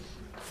speaking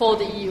for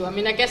the EU. I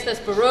mean, I guess there's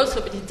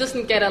Barroso, but he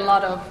doesn't get a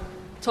lot of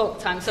talk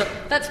time. So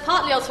that's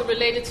partly also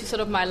related to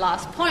sort of my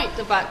last point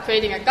about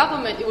creating a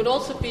government. It would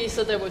also be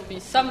so there would be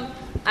some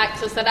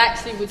actors that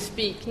actually would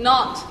speak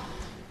not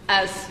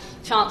as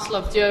Chancellor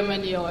of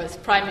Germany or as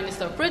Prime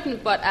Minister of Britain,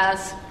 but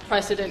as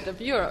President of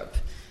Europe.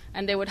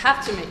 And they would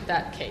have to make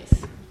that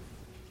case.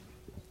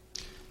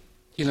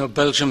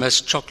 Belgium has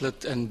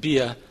chocolate and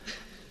beer,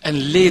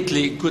 and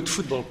lately good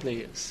football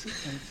players.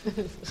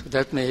 So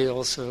that may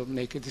also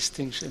make a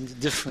distinction, the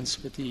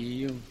difference with the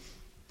EU.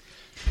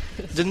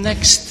 The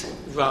next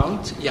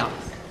round, yeah.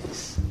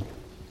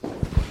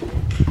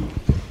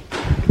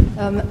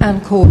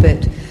 Anne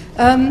Corbett.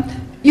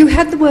 You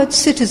had the word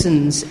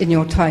citizens in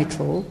your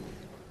title.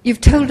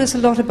 You've told us a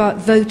lot about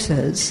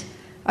voters.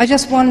 I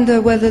just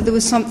wonder whether there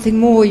was something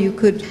more you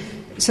could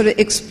sort of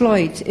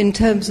exploit in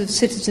terms of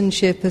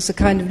citizenship as a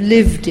kind of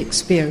lived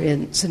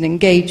experience and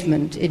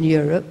engagement in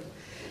Europe.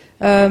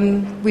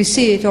 We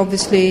see it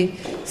obviously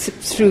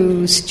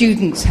through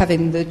students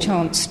having the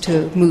chance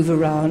to move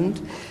around,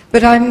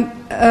 but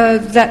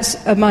that's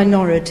a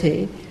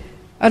minority.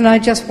 And I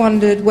just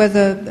wondered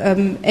whether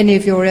any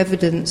of your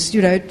evidence,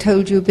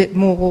 told you a bit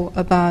more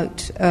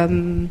about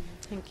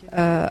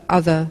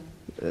other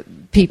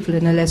people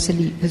in a less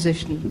elite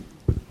position,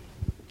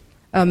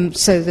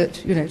 so that,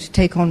 to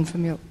take on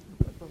from your...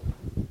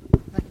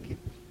 Thank you.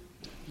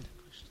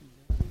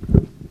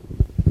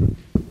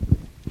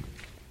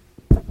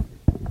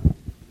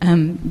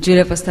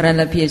 Giulia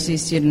Pastorella, PhD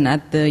student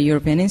at the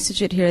European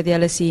Institute here at the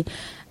LSE.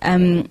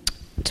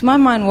 To my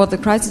mind, what the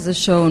crisis has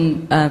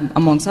shown,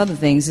 amongst other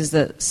things, is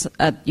that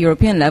at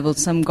European level,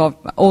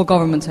 all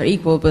governments are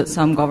equal, but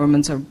some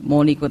governments are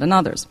more equal than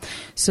others.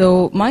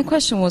 So my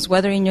question was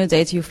whether in your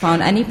data you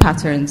found any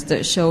patterns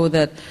that show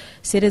that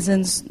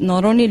citizens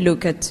not only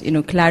look at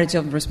clarity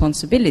of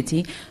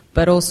responsibility,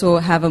 but also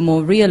have a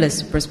more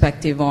realist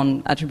perspective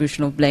on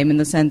attribution of blame, in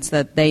the sense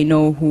that they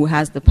know who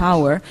has the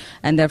power,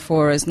 and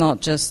therefore it's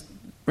not just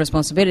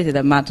responsibility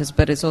that matters,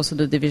 but it's also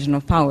the division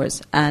of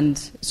powers. And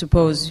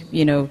suppose,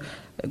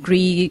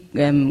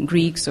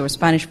 Greeks or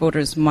Spanish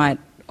voters might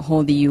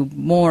hold the EU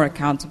more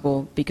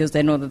accountable because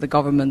they know that the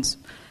government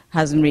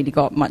hasn't really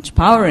got much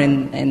power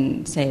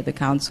in, say, the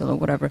council or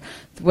whatever.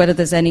 Whether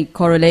there's any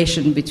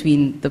correlation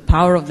between the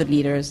power of the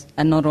leaders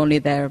and not only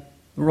their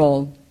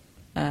role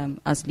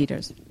as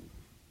leaders.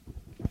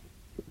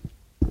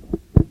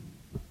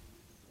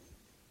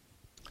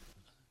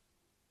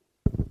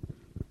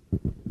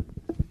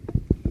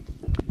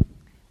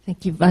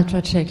 Thank you.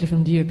 Waltraud Schäkler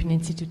from the European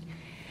Institute.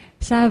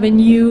 Sarah, when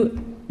you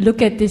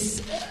look at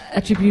this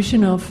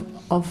attribution of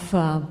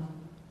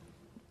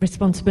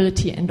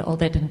responsibility and all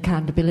that, and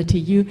accountability,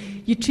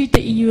 you treat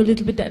the EU a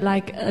little bit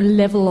like a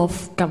level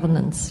of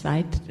governance,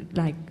 right?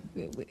 Like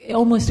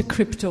almost a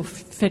crypto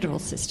federal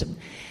system.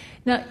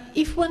 Now,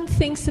 if one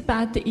thinks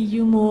about the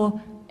EU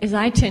more, as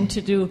I tend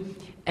to do,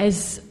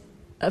 as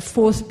a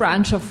fourth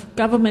branch of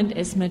government,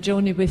 as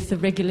Majoni with the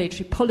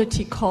regulatory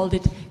polity called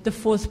it, the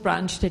fourth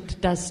branch that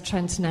does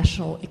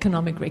transnational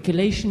economic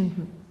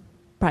regulation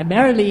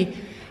primarily,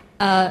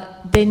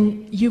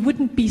 then you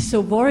wouldn't be so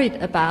worried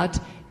about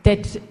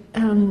that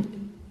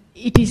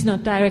it is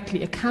not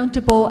directly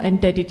accountable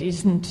and that it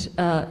isn't,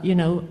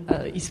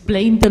 is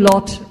blamed a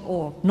lot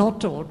or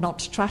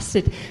not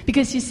trusted.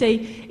 Because you say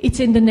it's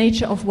in the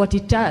nature of what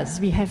it does.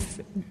 We have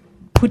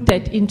put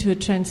that into a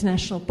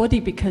transnational body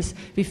because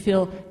we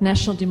feel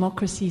national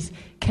democracies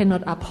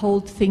cannot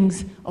uphold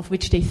things of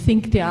which they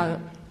think they are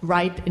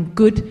right and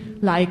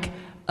good, like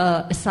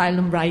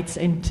asylum rights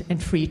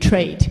and free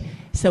trade.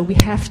 So we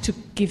have to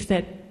give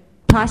that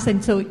pass,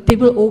 and so they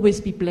will always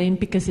be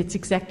blamed because it's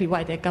exactly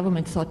why their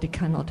government thought they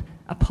cannot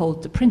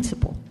uphold the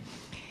principle.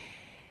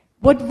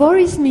 What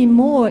worries me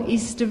more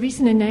is the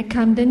reason, and I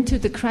come then to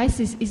the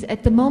crisis, is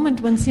at the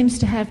moment one seems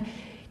to have,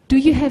 do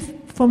you have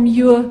from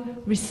your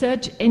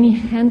research any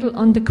handle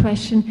on the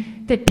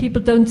question that people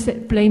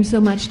don't blame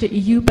so much the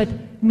EU, but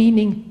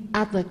meaning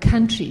other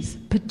countries,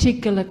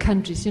 particular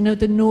countries,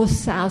 the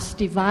north-south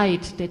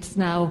divide that's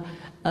now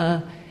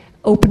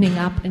opening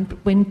up, and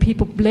when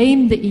people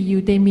blame the EU,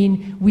 they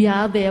mean we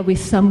are there with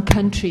some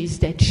countries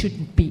that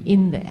shouldn't be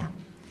in there.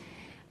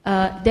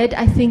 That,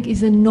 I think,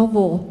 is a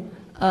novel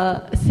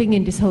thing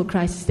in this whole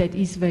crisis that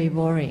is very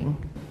worrying.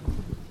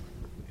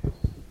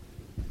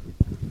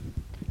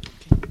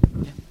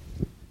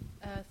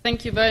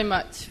 Thank you very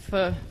much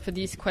for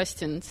these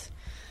questions.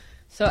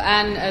 So,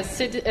 Anne,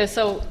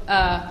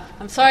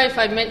 I'm sorry if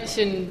I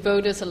mentioned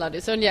voters a lot.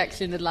 It's only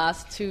actually in the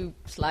last 2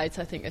 slides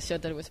I think I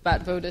showed that it was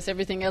about voters.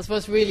 Everything else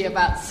was really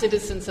about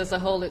citizens as a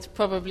whole. It's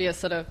probably a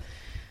sort of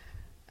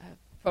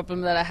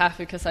problem that I have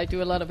because I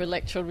do a lot of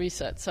electoral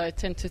research. So I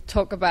tend to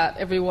talk about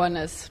everyone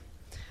as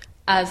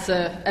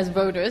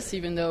voters,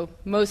 even though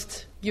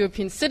most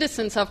European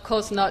citizens are, of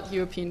course, not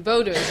European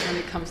voters when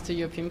it comes to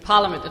European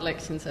Parliament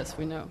elections, as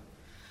we know.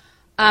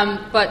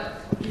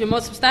 But your more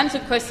substantial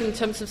question in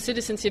terms of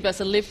citizenship as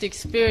a lived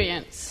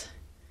experience,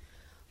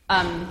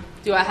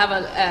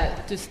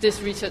 does this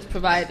research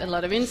provide a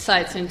lot of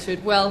insights into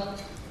it? Well,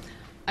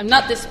 I'm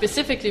not this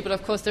specifically, but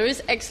of course there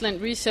is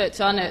excellent research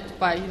on it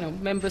by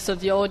members of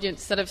the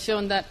audience that have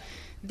shown that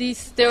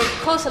there are,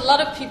 of course, a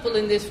lot of people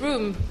in this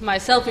room,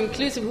 myself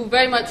inclusive, who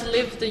very much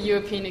live the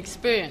European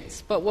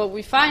experience. But what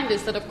we find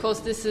is that, of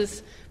course, this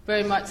is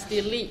very much the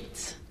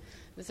elite.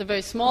 It's a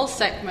very small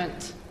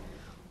segment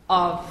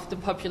of the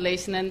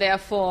population, and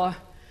therefore,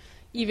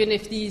 even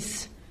if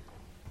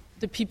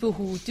the people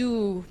who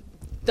do,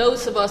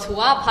 those of us who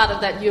are part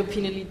of that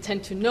European elite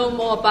tend to know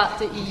more about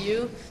the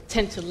EU,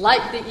 tend to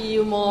like the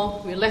EU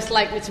more, we're less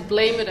likely to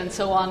blame it and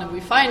so on, and we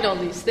find all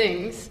these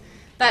things,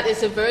 that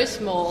is a very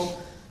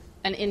small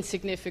and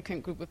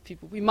insignificant group of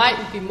people. We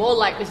might be more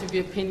likely to be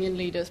opinion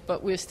leaders,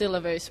 but we're still a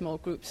very small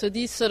group. So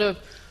these sort of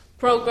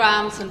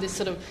programs and this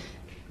sort of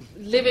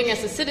living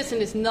as a citizen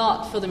is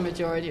not for the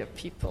majority of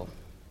people.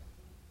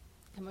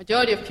 The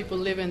majority of people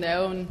live in their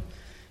own,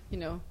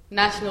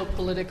 national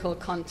political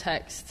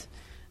context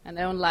and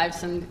their own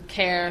lives and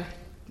care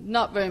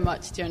not very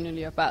much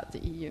generally about the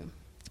EU.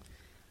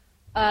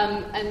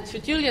 And to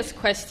Julia's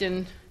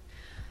question,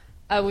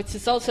 which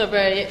is also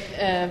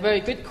a very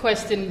good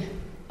question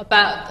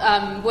about,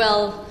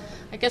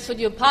 I guess what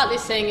you're partly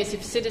saying is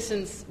if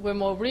citizens were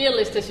more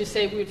realist, as you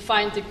say, we would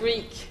find the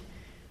Greek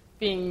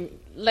being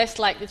less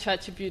likely to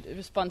attribute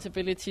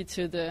responsibility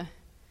to the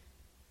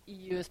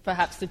EU as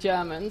perhaps the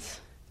Germans.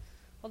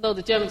 Although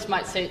the Germans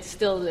might say it's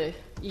still the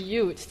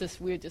EU, it's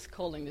just we're just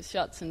calling the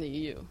shots in the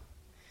EU.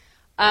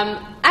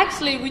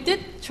 Actually, we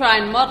did try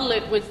and model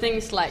it with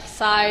things like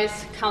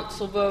size,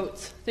 council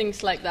votes,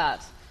 things like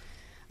that.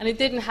 And it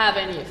didn't have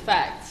any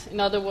effect. In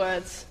other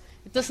words,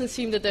 it doesn't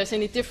seem that there's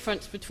any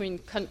difference between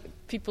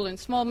people in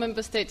small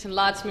member states and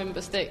large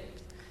member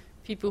states,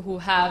 people who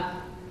have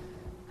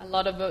a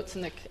lot of votes,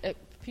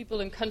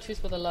 people in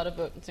countries with a lot of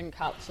votes in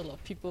council, or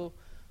people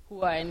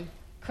who are in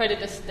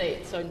creditor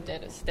states or in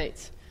debtor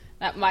states.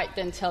 That might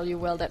then tell you,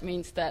 well, that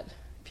means that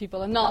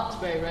people are not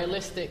very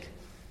realistic.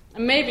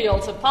 And maybe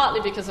also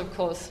partly because, of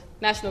course,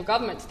 national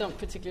governments don't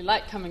particularly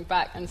like coming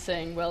back and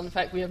saying, well, in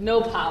fact, we have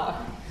no power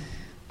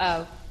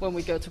when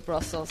we go to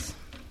Brussels.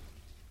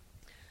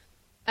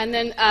 And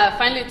then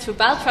finally, to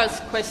Baltra's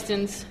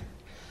questions,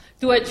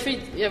 I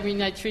treat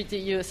the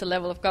EU as a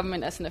level of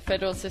government as in a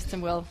federal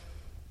system? Well,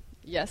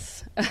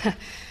 yes,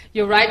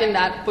 you're right in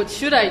that. But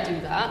should I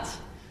do that?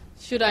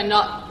 Should I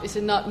not? Is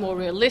it not more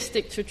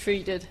realistic to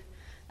treat it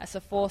as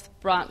a fourth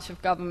branch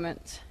of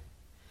government?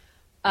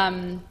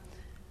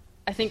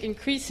 I think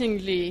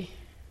increasingly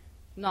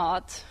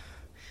not.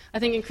 I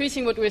think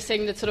increasingly what we're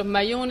saying, that sort of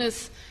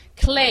Mayone's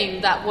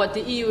claim that what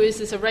the EU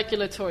is a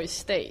regulatory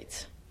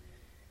state.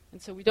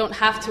 And so we don't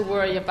have to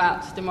worry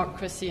about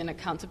democracy and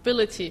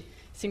accountability.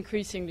 It's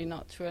increasingly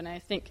not true. And I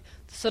think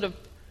the sort of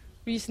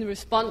recent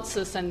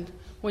responses, and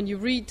when you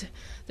read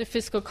the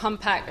Fiscal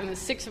Compact and the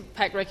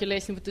Six-Pack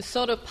regulation with the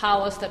sort of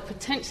powers that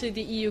potentially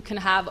the EU can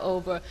have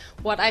over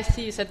what I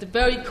see is at the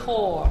very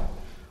core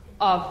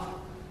of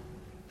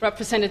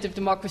representative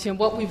democracy and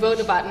what we vote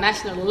about in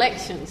national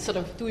elections. Sort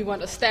of, do we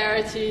want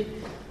austerity?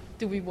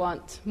 Do we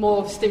want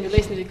more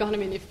stimulation of the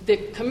economy? And if the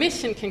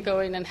Commission can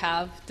go in and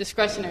have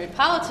discretionary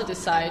power to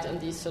decide on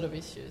these sort of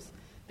issues,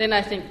 then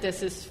I think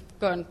this is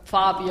going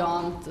far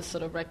beyond the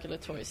sort of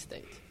regulatory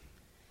state.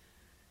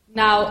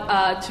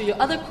 Now, to your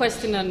other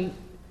question on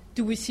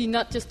do we see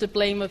not just the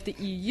blame of the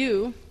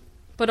EU,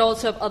 but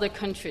also of other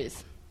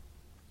countries?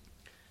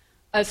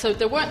 So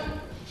there weren't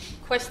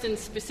questions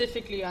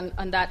specifically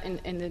on that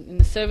in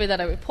the survey that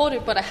I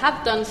reported, but I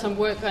have done some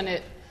work on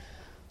it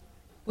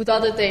with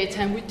other data,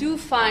 and we do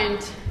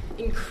find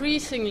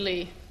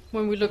increasingly,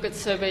 when we look at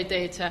survey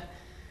data,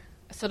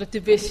 a sort of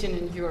division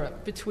in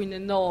Europe between the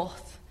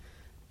north,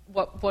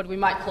 what we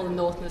might call the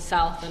north and the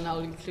south, and I'll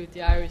include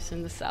the Irish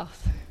in the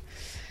south.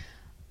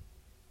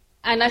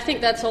 And I think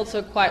that's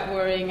also quite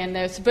worrying, and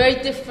there's very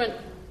different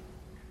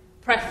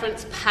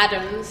preference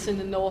patterns in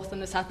the north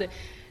and the south.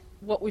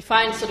 What we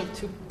find sort of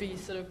to be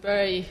sort of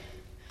very,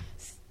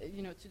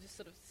 to just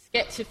sort of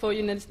sketch it for you,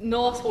 in the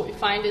north what we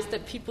find is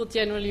that people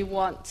generally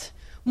want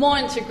more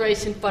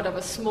integration but of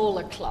a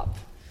smaller club.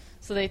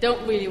 So they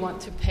don't really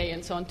want to pay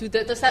and so on.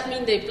 Does that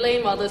mean they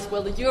blame others?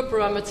 Well, the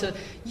Eurobarometer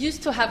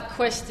used to have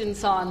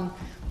questions on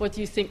what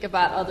do you think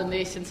about other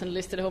nations and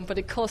listed at home, but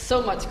it caused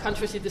so much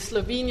controversy. The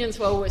Slovenians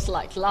were always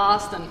like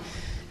last, and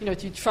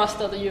do you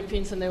trust other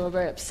Europeans? And they were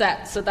very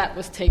upset, so that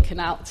was taken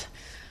out.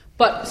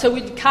 But so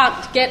we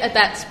can't get at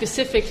that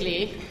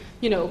specifically.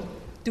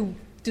 Do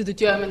the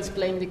Germans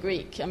blame the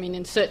Greek? I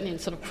mean, certainly in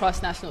sort of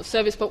cross-national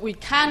service. But we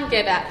can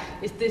get at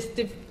is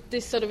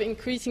this sort of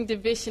increasing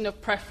division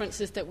of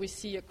preferences that we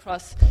see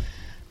across,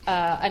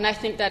 and I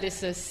think that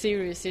is a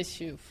serious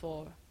issue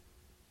for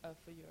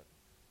Europe.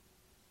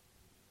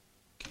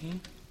 Okay.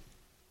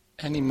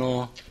 Any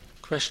more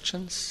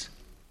questions?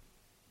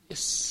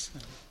 Yes.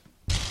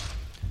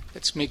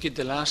 Let's make it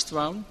the last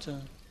round.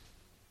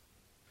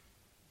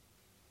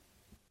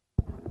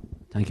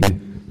 Thank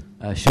you.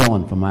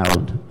 Sean from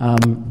Ireland. I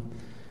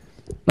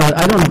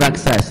don't have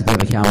access to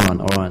David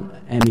Cameron or an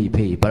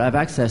MEP, but I have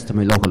access to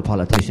my local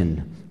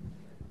politician.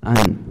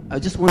 And I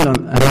just wonder,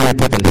 how many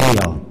people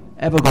here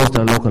ever goes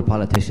to a local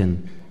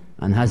politician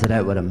and has it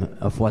out with him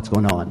of what's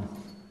going on?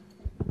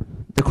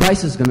 The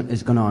crisis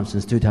has gone on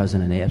since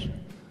 2008,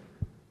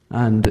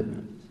 and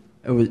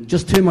it was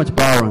just too much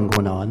borrowing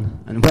going on.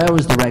 And where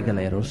was the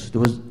regulators? There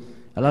was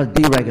a lot of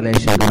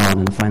deregulation going on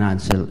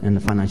in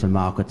the financial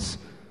markets.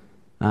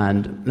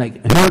 And who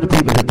are the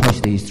people who push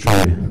these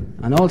through?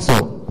 And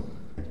also,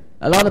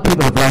 a lot of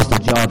people have lost their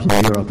jobs in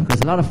Europe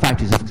because a lot of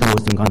factories have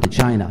closed and gone to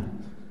China.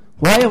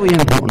 Why are we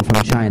importing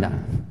from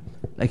China?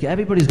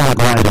 Everybody's going to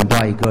go out and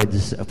buy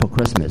goods for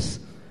Christmas.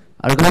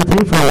 Are they going to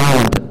think for a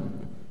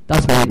moment,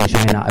 that's made in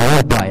China, I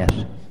won't buy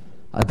it.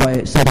 I'll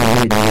buy something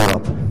made in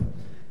Europe.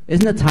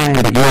 Isn't it time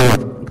that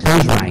Europe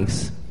close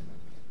ranks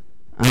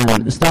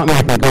and start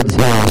making goods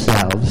here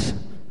ourselves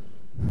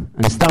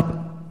and stop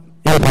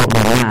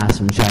importing en masse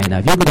from China?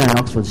 If you go down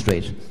Oxford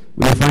Street,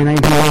 will you find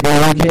anything made in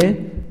the UK?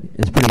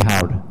 It's pretty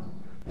hard.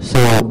 So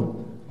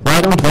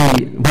why don't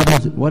we,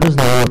 what does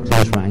the Europe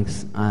close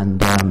ranks and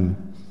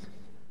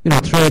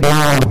trade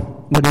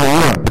more within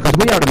Europe? Because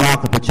we are the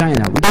market for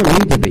China. We don't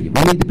need to be.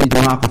 We need to be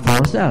the market for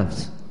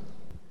ourselves.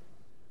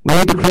 We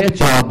need to create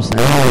jobs and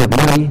we have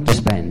money to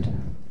spend.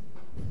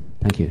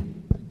 Thank you.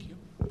 Thank you.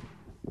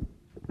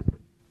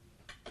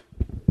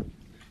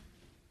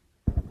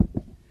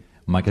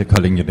 Michael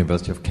Colling,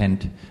 University of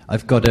Kent.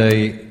 I've got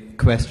a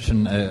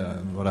question,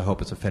 what I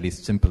hope is a fairly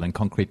simple and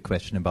concrete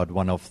question about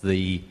one of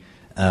the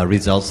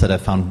results that I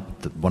found,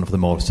 one of the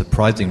more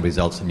surprising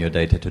results in your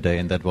data today,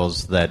 and that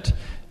was that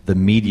the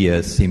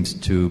media seems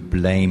to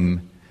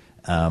blame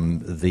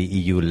the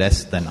EU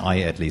less than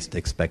I at least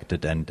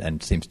expected,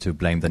 and seems to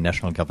blame the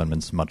national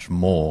governments much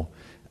more.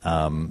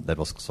 That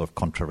was sort of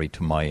contrary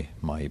to my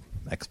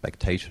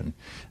expectation.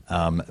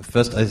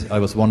 First, I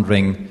was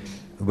wondering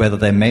whether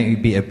there may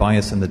be a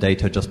bias in the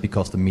data just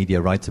because the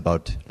media writes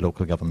about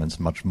local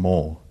governments much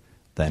more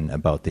than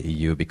about the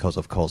EU, because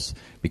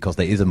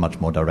there is a much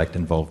more direct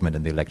involvement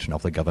in the election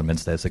of the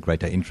governments, there's a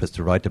greater interest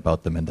to write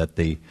about them, and that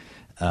the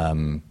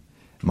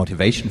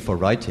motivation for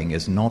writing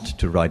is not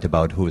to write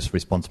about who is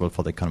responsible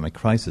for the economic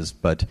crisis,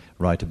 but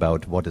write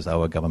about what is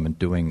our government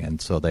doing,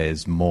 and so there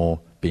is more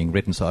being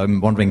written. So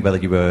I'm wondering whether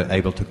you were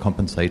able to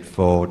compensate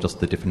for just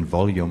the different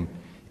volume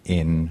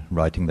in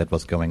writing that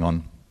was going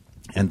on.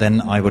 And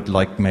then I would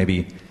like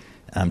maybe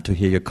to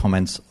hear your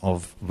comments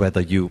of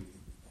whether you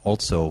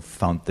also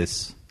found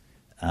this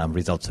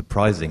result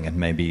surprising and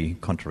maybe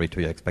contrary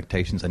to your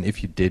expectations, and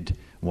if you did,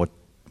 what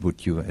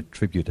would you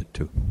attribute it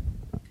to?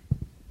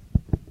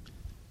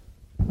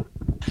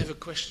 I have a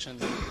question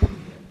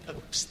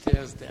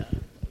upstairs there.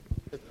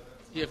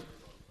 You have...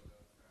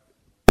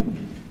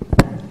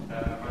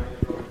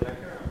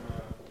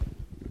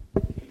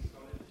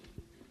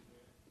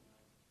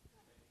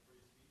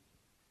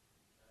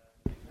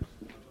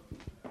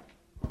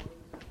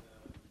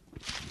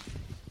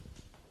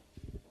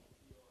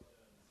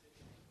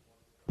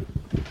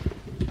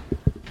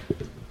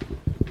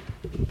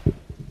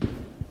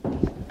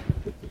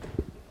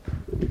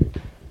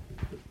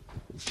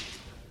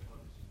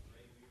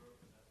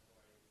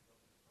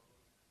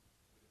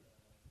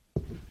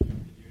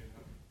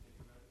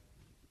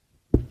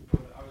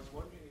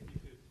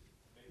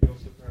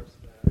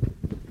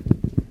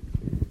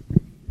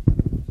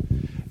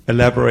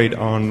 elaborate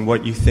on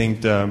what you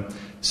think the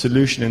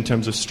solution in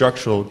terms of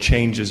structural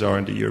changes are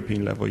on the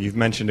European level. You've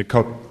mentioned a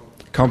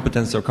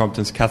competence or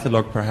competence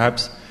catalogue,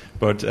 perhaps,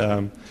 but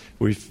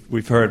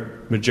we've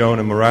heard Majone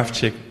and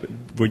Moravcik.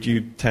 Would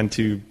you tend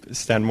to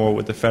stand more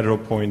with the federal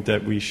point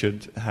that we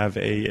should have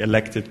a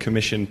elected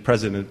commission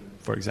president,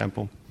 for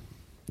example?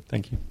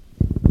 Thank you.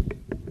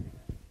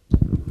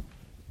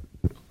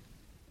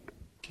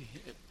 Okay.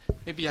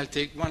 Maybe I'll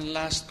take one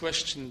last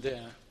question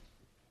there.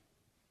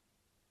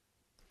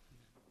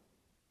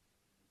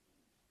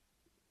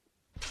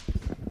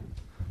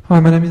 Hi,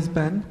 my name is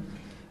Ben.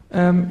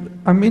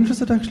 I'm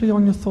interested actually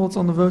on your thoughts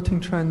on the voting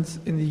trends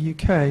in the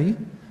UK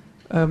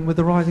with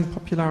the rising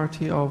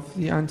popularity of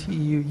the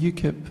anti-EU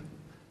UKIP.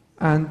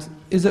 And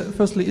is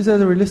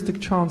there a realistic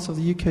chance of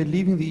the UK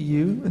leaving the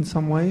EU in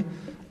some way?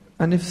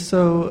 And if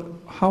so,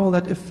 how will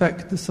that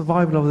affect the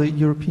survival of the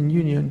European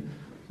Union?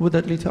 Would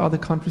that lead to other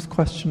countries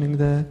questioning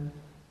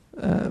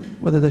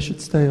whether they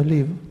should stay or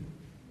leave?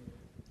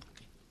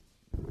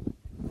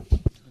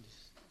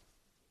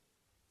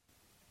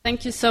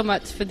 Thank you so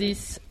much for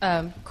these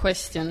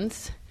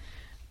questions.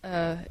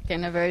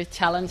 Again, a very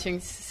challenging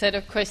set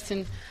of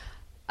questions.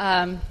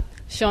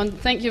 Sean,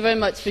 thank you very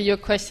much for your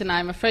question.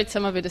 I'm afraid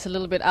some of it is a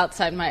little bit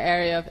outside my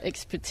area of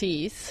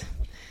expertise.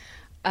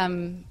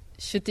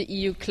 Should the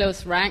EU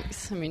close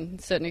ranks? I mean, to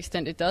a certain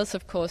extent it does,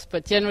 of course,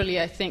 but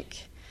generally I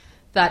think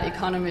that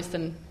economists,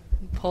 and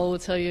Paul will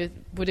tell you,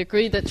 would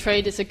agree that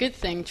trade is a good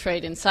thing,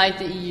 trade inside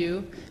the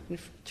EU and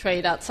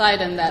trade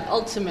outside, and that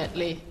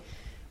ultimately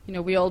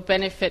we all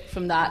benefit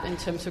from that in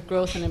terms of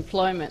growth and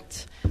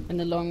employment in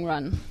the long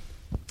run.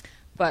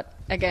 But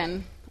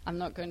again, I'm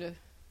not going to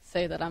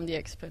say that I'm the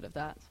expert of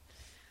that.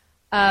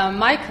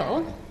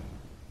 Michael,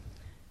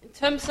 in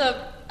terms of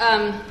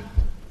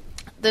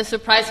the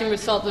surprising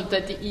result of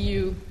that the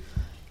EU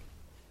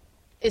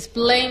is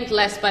blamed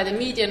less by the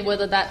media and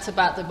whether that's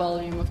about the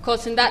volume. Of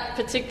course, in that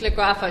particular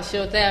graph I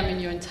showed there,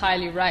 you're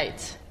entirely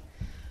right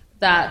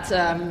that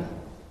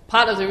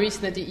part of the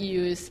reason that the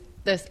EU is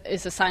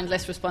assigned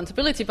less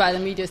responsibility by the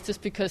media is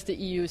just because the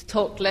EU is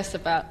talked less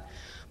about.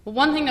 But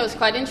one thing that was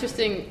quite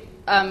interesting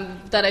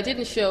that I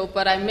didn't show,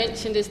 but I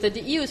mentioned, is that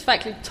the EU is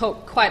actually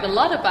talked quite a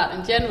lot about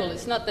in general.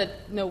 It's not that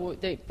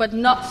but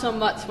not so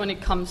much when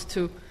it comes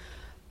to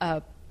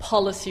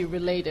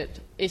policy-related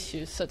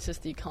issues such as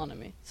the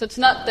economy. So it's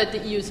not that the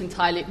EU is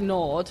entirely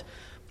ignored,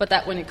 but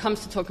that when it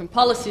comes to talking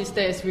policies,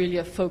 there's really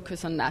a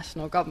focus on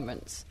national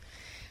governments.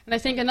 And I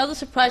think another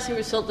surprising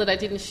result that I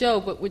didn't show,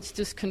 but which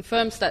just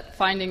confirms that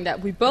finding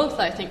that we both,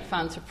 I think,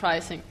 found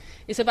surprising,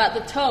 is about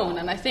the tone.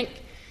 And I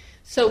think,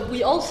 so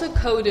we also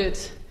coded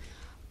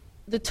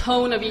the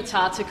tone of each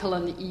article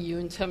on the EU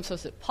in terms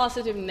of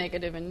positive,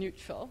 negative, and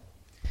neutral.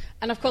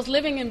 And of course,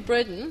 living in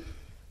Britain,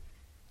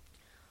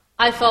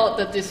 I thought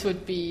that this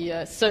would be,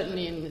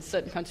 certainly in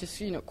certain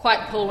countries,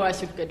 quite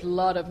polarized. You'd get a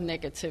lot of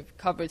negative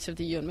coverage of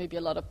the EU and maybe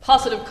a lot of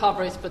positive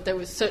coverage, but there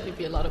would certainly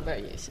be a lot of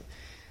variation.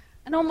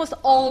 And almost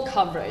all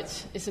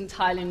coverage is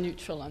entirely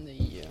neutral on the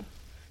EU.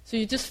 So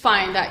you just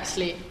find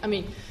actually,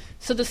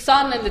 so the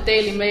Sun and the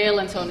Daily Mail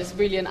and so on is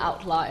really an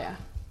outlier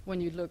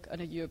when you look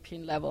at a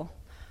European level,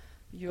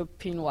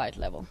 European-wide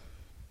level.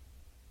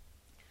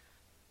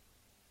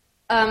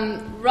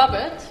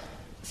 Robert,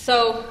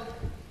 so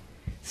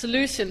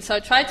solutions. So I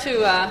try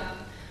to,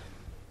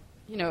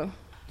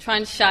 try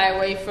and shy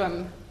away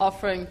from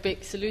offering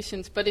big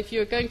solutions. But if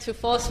you're going to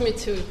force me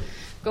to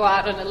go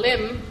out on a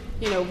limb,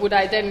 would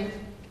I then...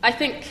 I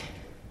think,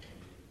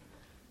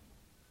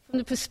 from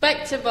the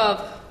perspective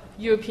of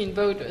European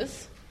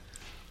voters,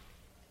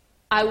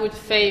 I would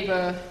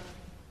favor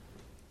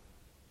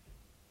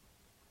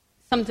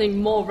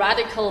something more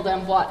radical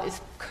than what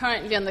is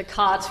currently on the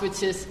cards,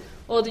 which is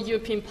all the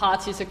European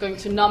parties are going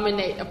to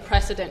nominate a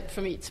president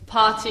from each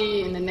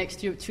party in the next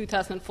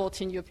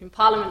 2014 European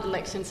Parliament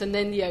elections, and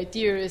then the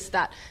idea is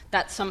that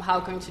that's somehow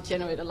going to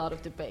generate a lot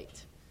of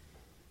debate.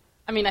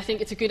 I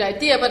think it's a good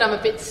idea, but I'm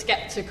a bit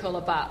skeptical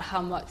about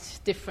how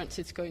much difference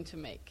it's going to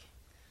make.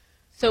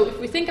 So if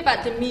we think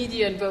about the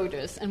media and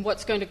voters and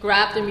what's going to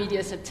grab the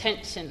media's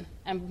attention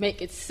and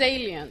make it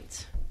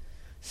salient,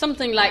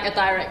 something like a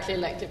directly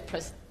elected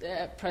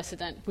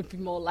president would be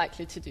more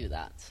likely to do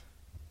that.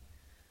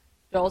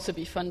 It would also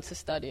be fun to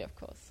study, of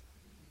course.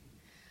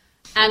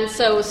 And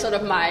so sort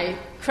of my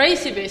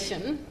crazy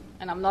vision,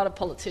 and I'm not a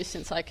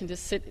politician, so I can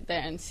just sit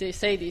there and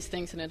say these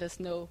things and it has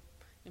no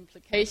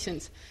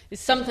implications, is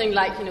something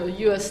like,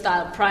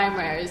 US-style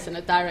primaries and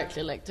a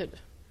directly elected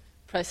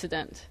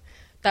president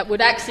that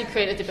would actually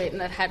create a debate and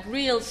that had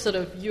real sort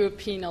of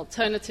European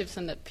alternatives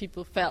and that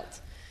people felt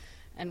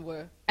and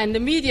were. And the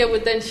media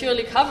would then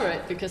surely cover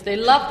it because they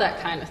love that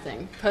kind of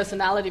thing,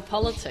 personality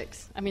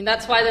politics.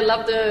 That's why they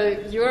love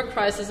the Euro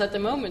crisis at the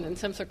moment in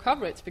terms of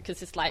coverage,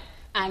 because it's like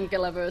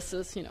Angela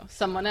versus,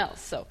 someone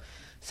else.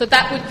 So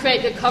that would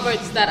create the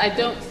coverage that I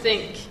don't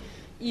think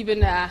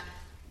even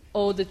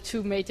the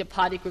two major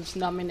party groups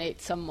nominate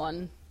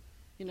someone,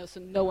 so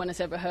no one has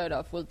ever heard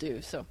of will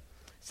do. So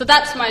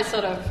that's my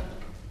sort of,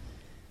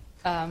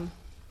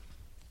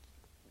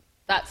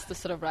 that's the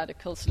sort of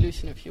radical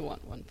solution if you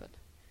want one. But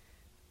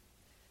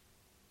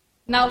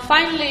Now,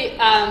 finally,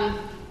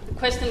 the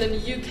question in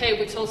the UK,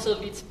 which also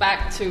leads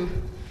back to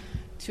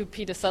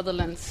Peter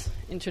Sutherland's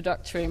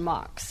introductory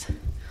remarks.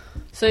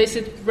 So is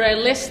it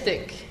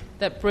realistic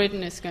that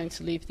Britain is going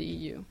to leave the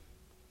EU?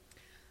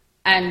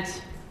 And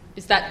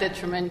is that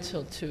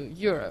detrimental to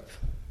Europe?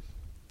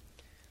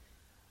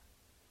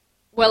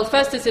 Well,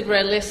 first, is it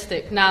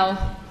realistic?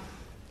 Now,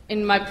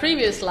 in my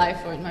previous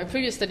life, or in my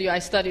previous study, I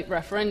studied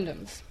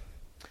referendums.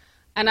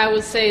 And I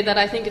will say that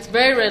I think it's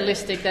very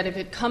realistic that if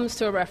it comes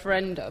to a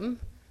referendum,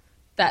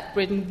 that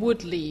Britain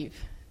would leave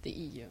the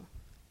EU.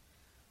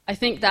 I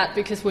think that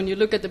because when you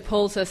look at the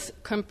polls as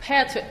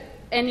compared to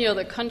any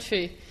other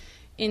country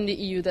in the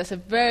EU, there's a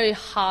very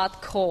hard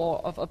core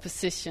of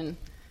opposition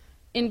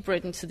in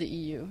Britain to the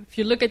EU. If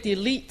you look at the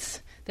elites,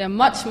 they're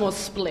much more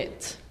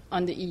split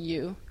on the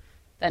EU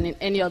than in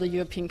any other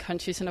European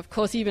countries. And of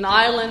course, even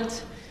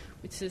Ireland,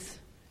 which is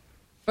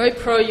very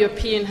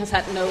pro-European, has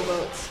had no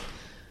votes.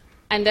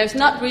 And there's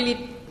not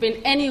really been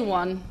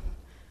anyone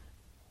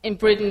in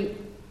Britain,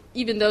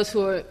 even those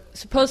who are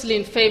supposedly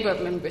in favor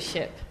of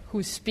membership,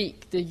 who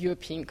speak the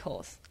European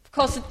cause. Of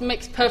course, it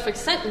makes perfect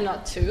sense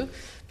not to,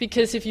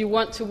 because if you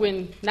want to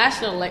win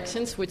national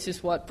elections, which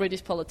is what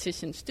British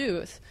politicians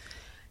do,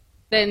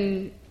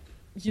 then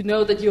you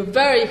know that you're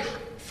very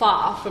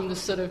far from the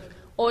sort of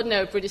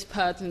ordinary British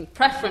person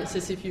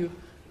preferences if you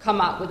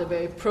come out with a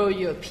very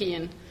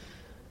pro-European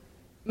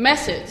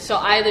message. So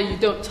either you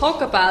don't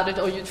talk about it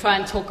or you try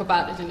and talk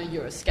about it in a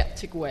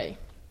Eurosceptic way.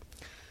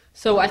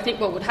 So I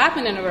think what would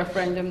happen in a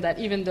referendum, that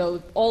even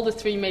though all the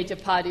three major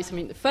parties,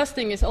 the first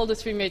thing is all the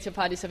three major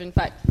parties have in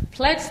fact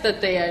pledged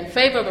that they are in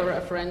favor of a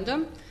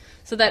referendum.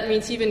 So that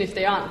means even if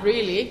they aren't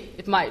really,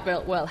 it might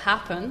well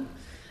happen.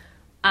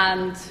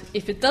 And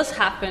if it does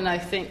happen, I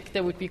think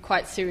there would be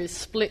quite serious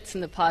splits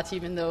in the party,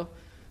 even though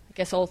I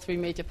guess all three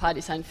major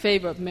parties are in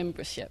favor of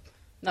membership.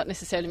 Not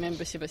necessarily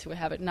membership as we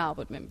have it now,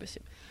 but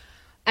membership.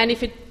 And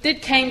if it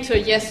did came to a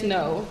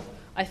yes-no,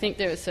 I think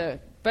there is a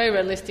very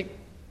realistic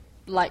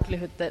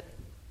likelihood that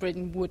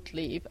Britain would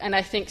leave. And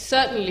I think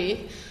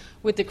certainly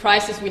with the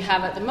crisis we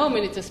have at the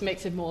moment, it just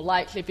makes it more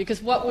likely.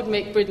 Because what would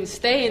make Britain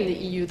stay in the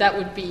EU, that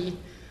would be,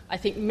 I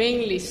think,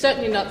 mainly,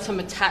 certainly not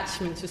some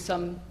attachment to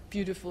some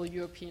beautiful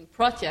European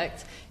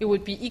project. It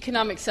would be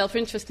economic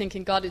self-interest,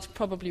 thinking, God, it's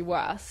probably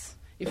worse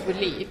if we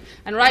leave.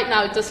 And right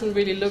now it doesn't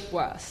really look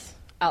worse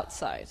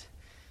outside,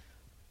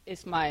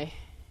 is my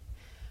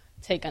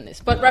take on this.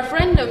 But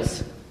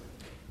referendums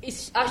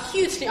are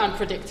hugely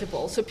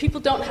unpredictable, so people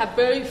don't have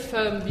very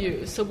firm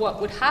views. So what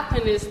would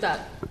happen is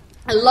that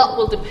a lot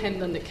will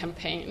depend on the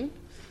campaign,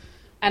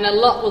 and a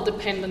lot will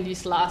depend on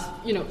these last,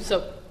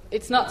 so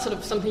it's not sort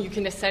of something you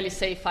can necessarily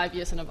say 5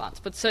 years in advance,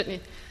 but certainly,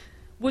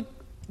 would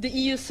the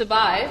EU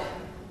survive?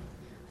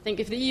 I think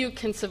if the EU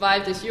can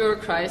survive this Euro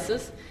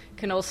crisis, it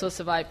can also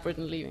survive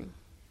Britain leaving.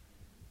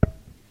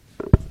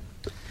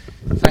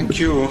 Thank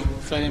you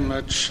very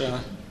much,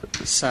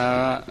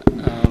 Sarah.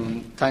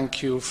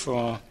 Thank you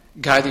for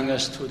guiding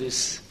us through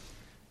this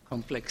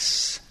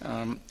complex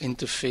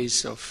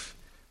interface of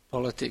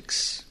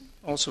politics,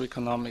 also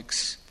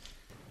economics,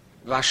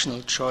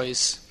 rational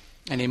choice,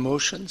 and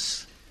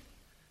emotions.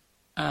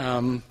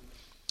 And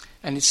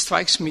it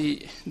strikes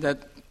me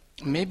that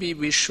maybe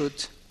we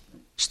should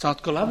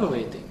start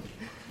collaborating.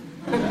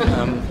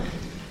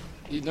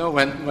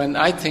 When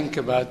I think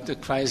about the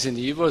crisis in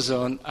the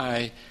Eurozone,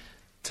 I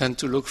tend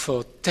to look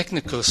for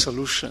technical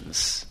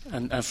solutions,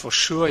 and for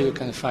sure you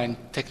can find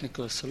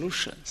technical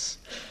solutions.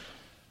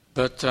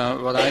 But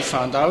what I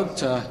found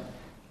out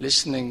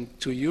listening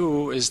to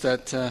you is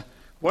that,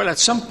 at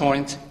some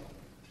point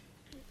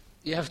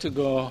you have to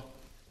go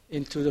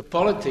into the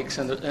politics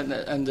and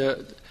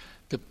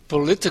the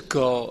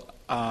political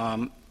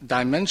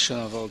dimension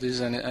of all this,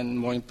 and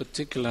more in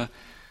particular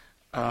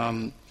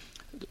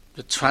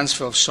the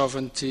transfer of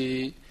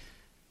sovereignty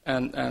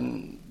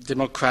and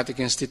democratic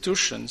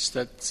institutions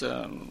that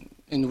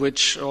in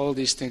which all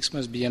these things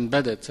must be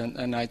embedded.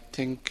 And I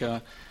think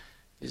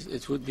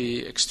it would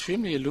be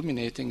extremely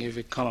illuminating if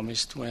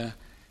economists were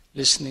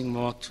listening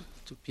more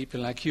to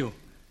people like you.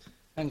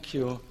 Thank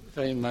you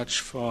very much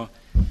for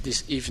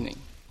this evening.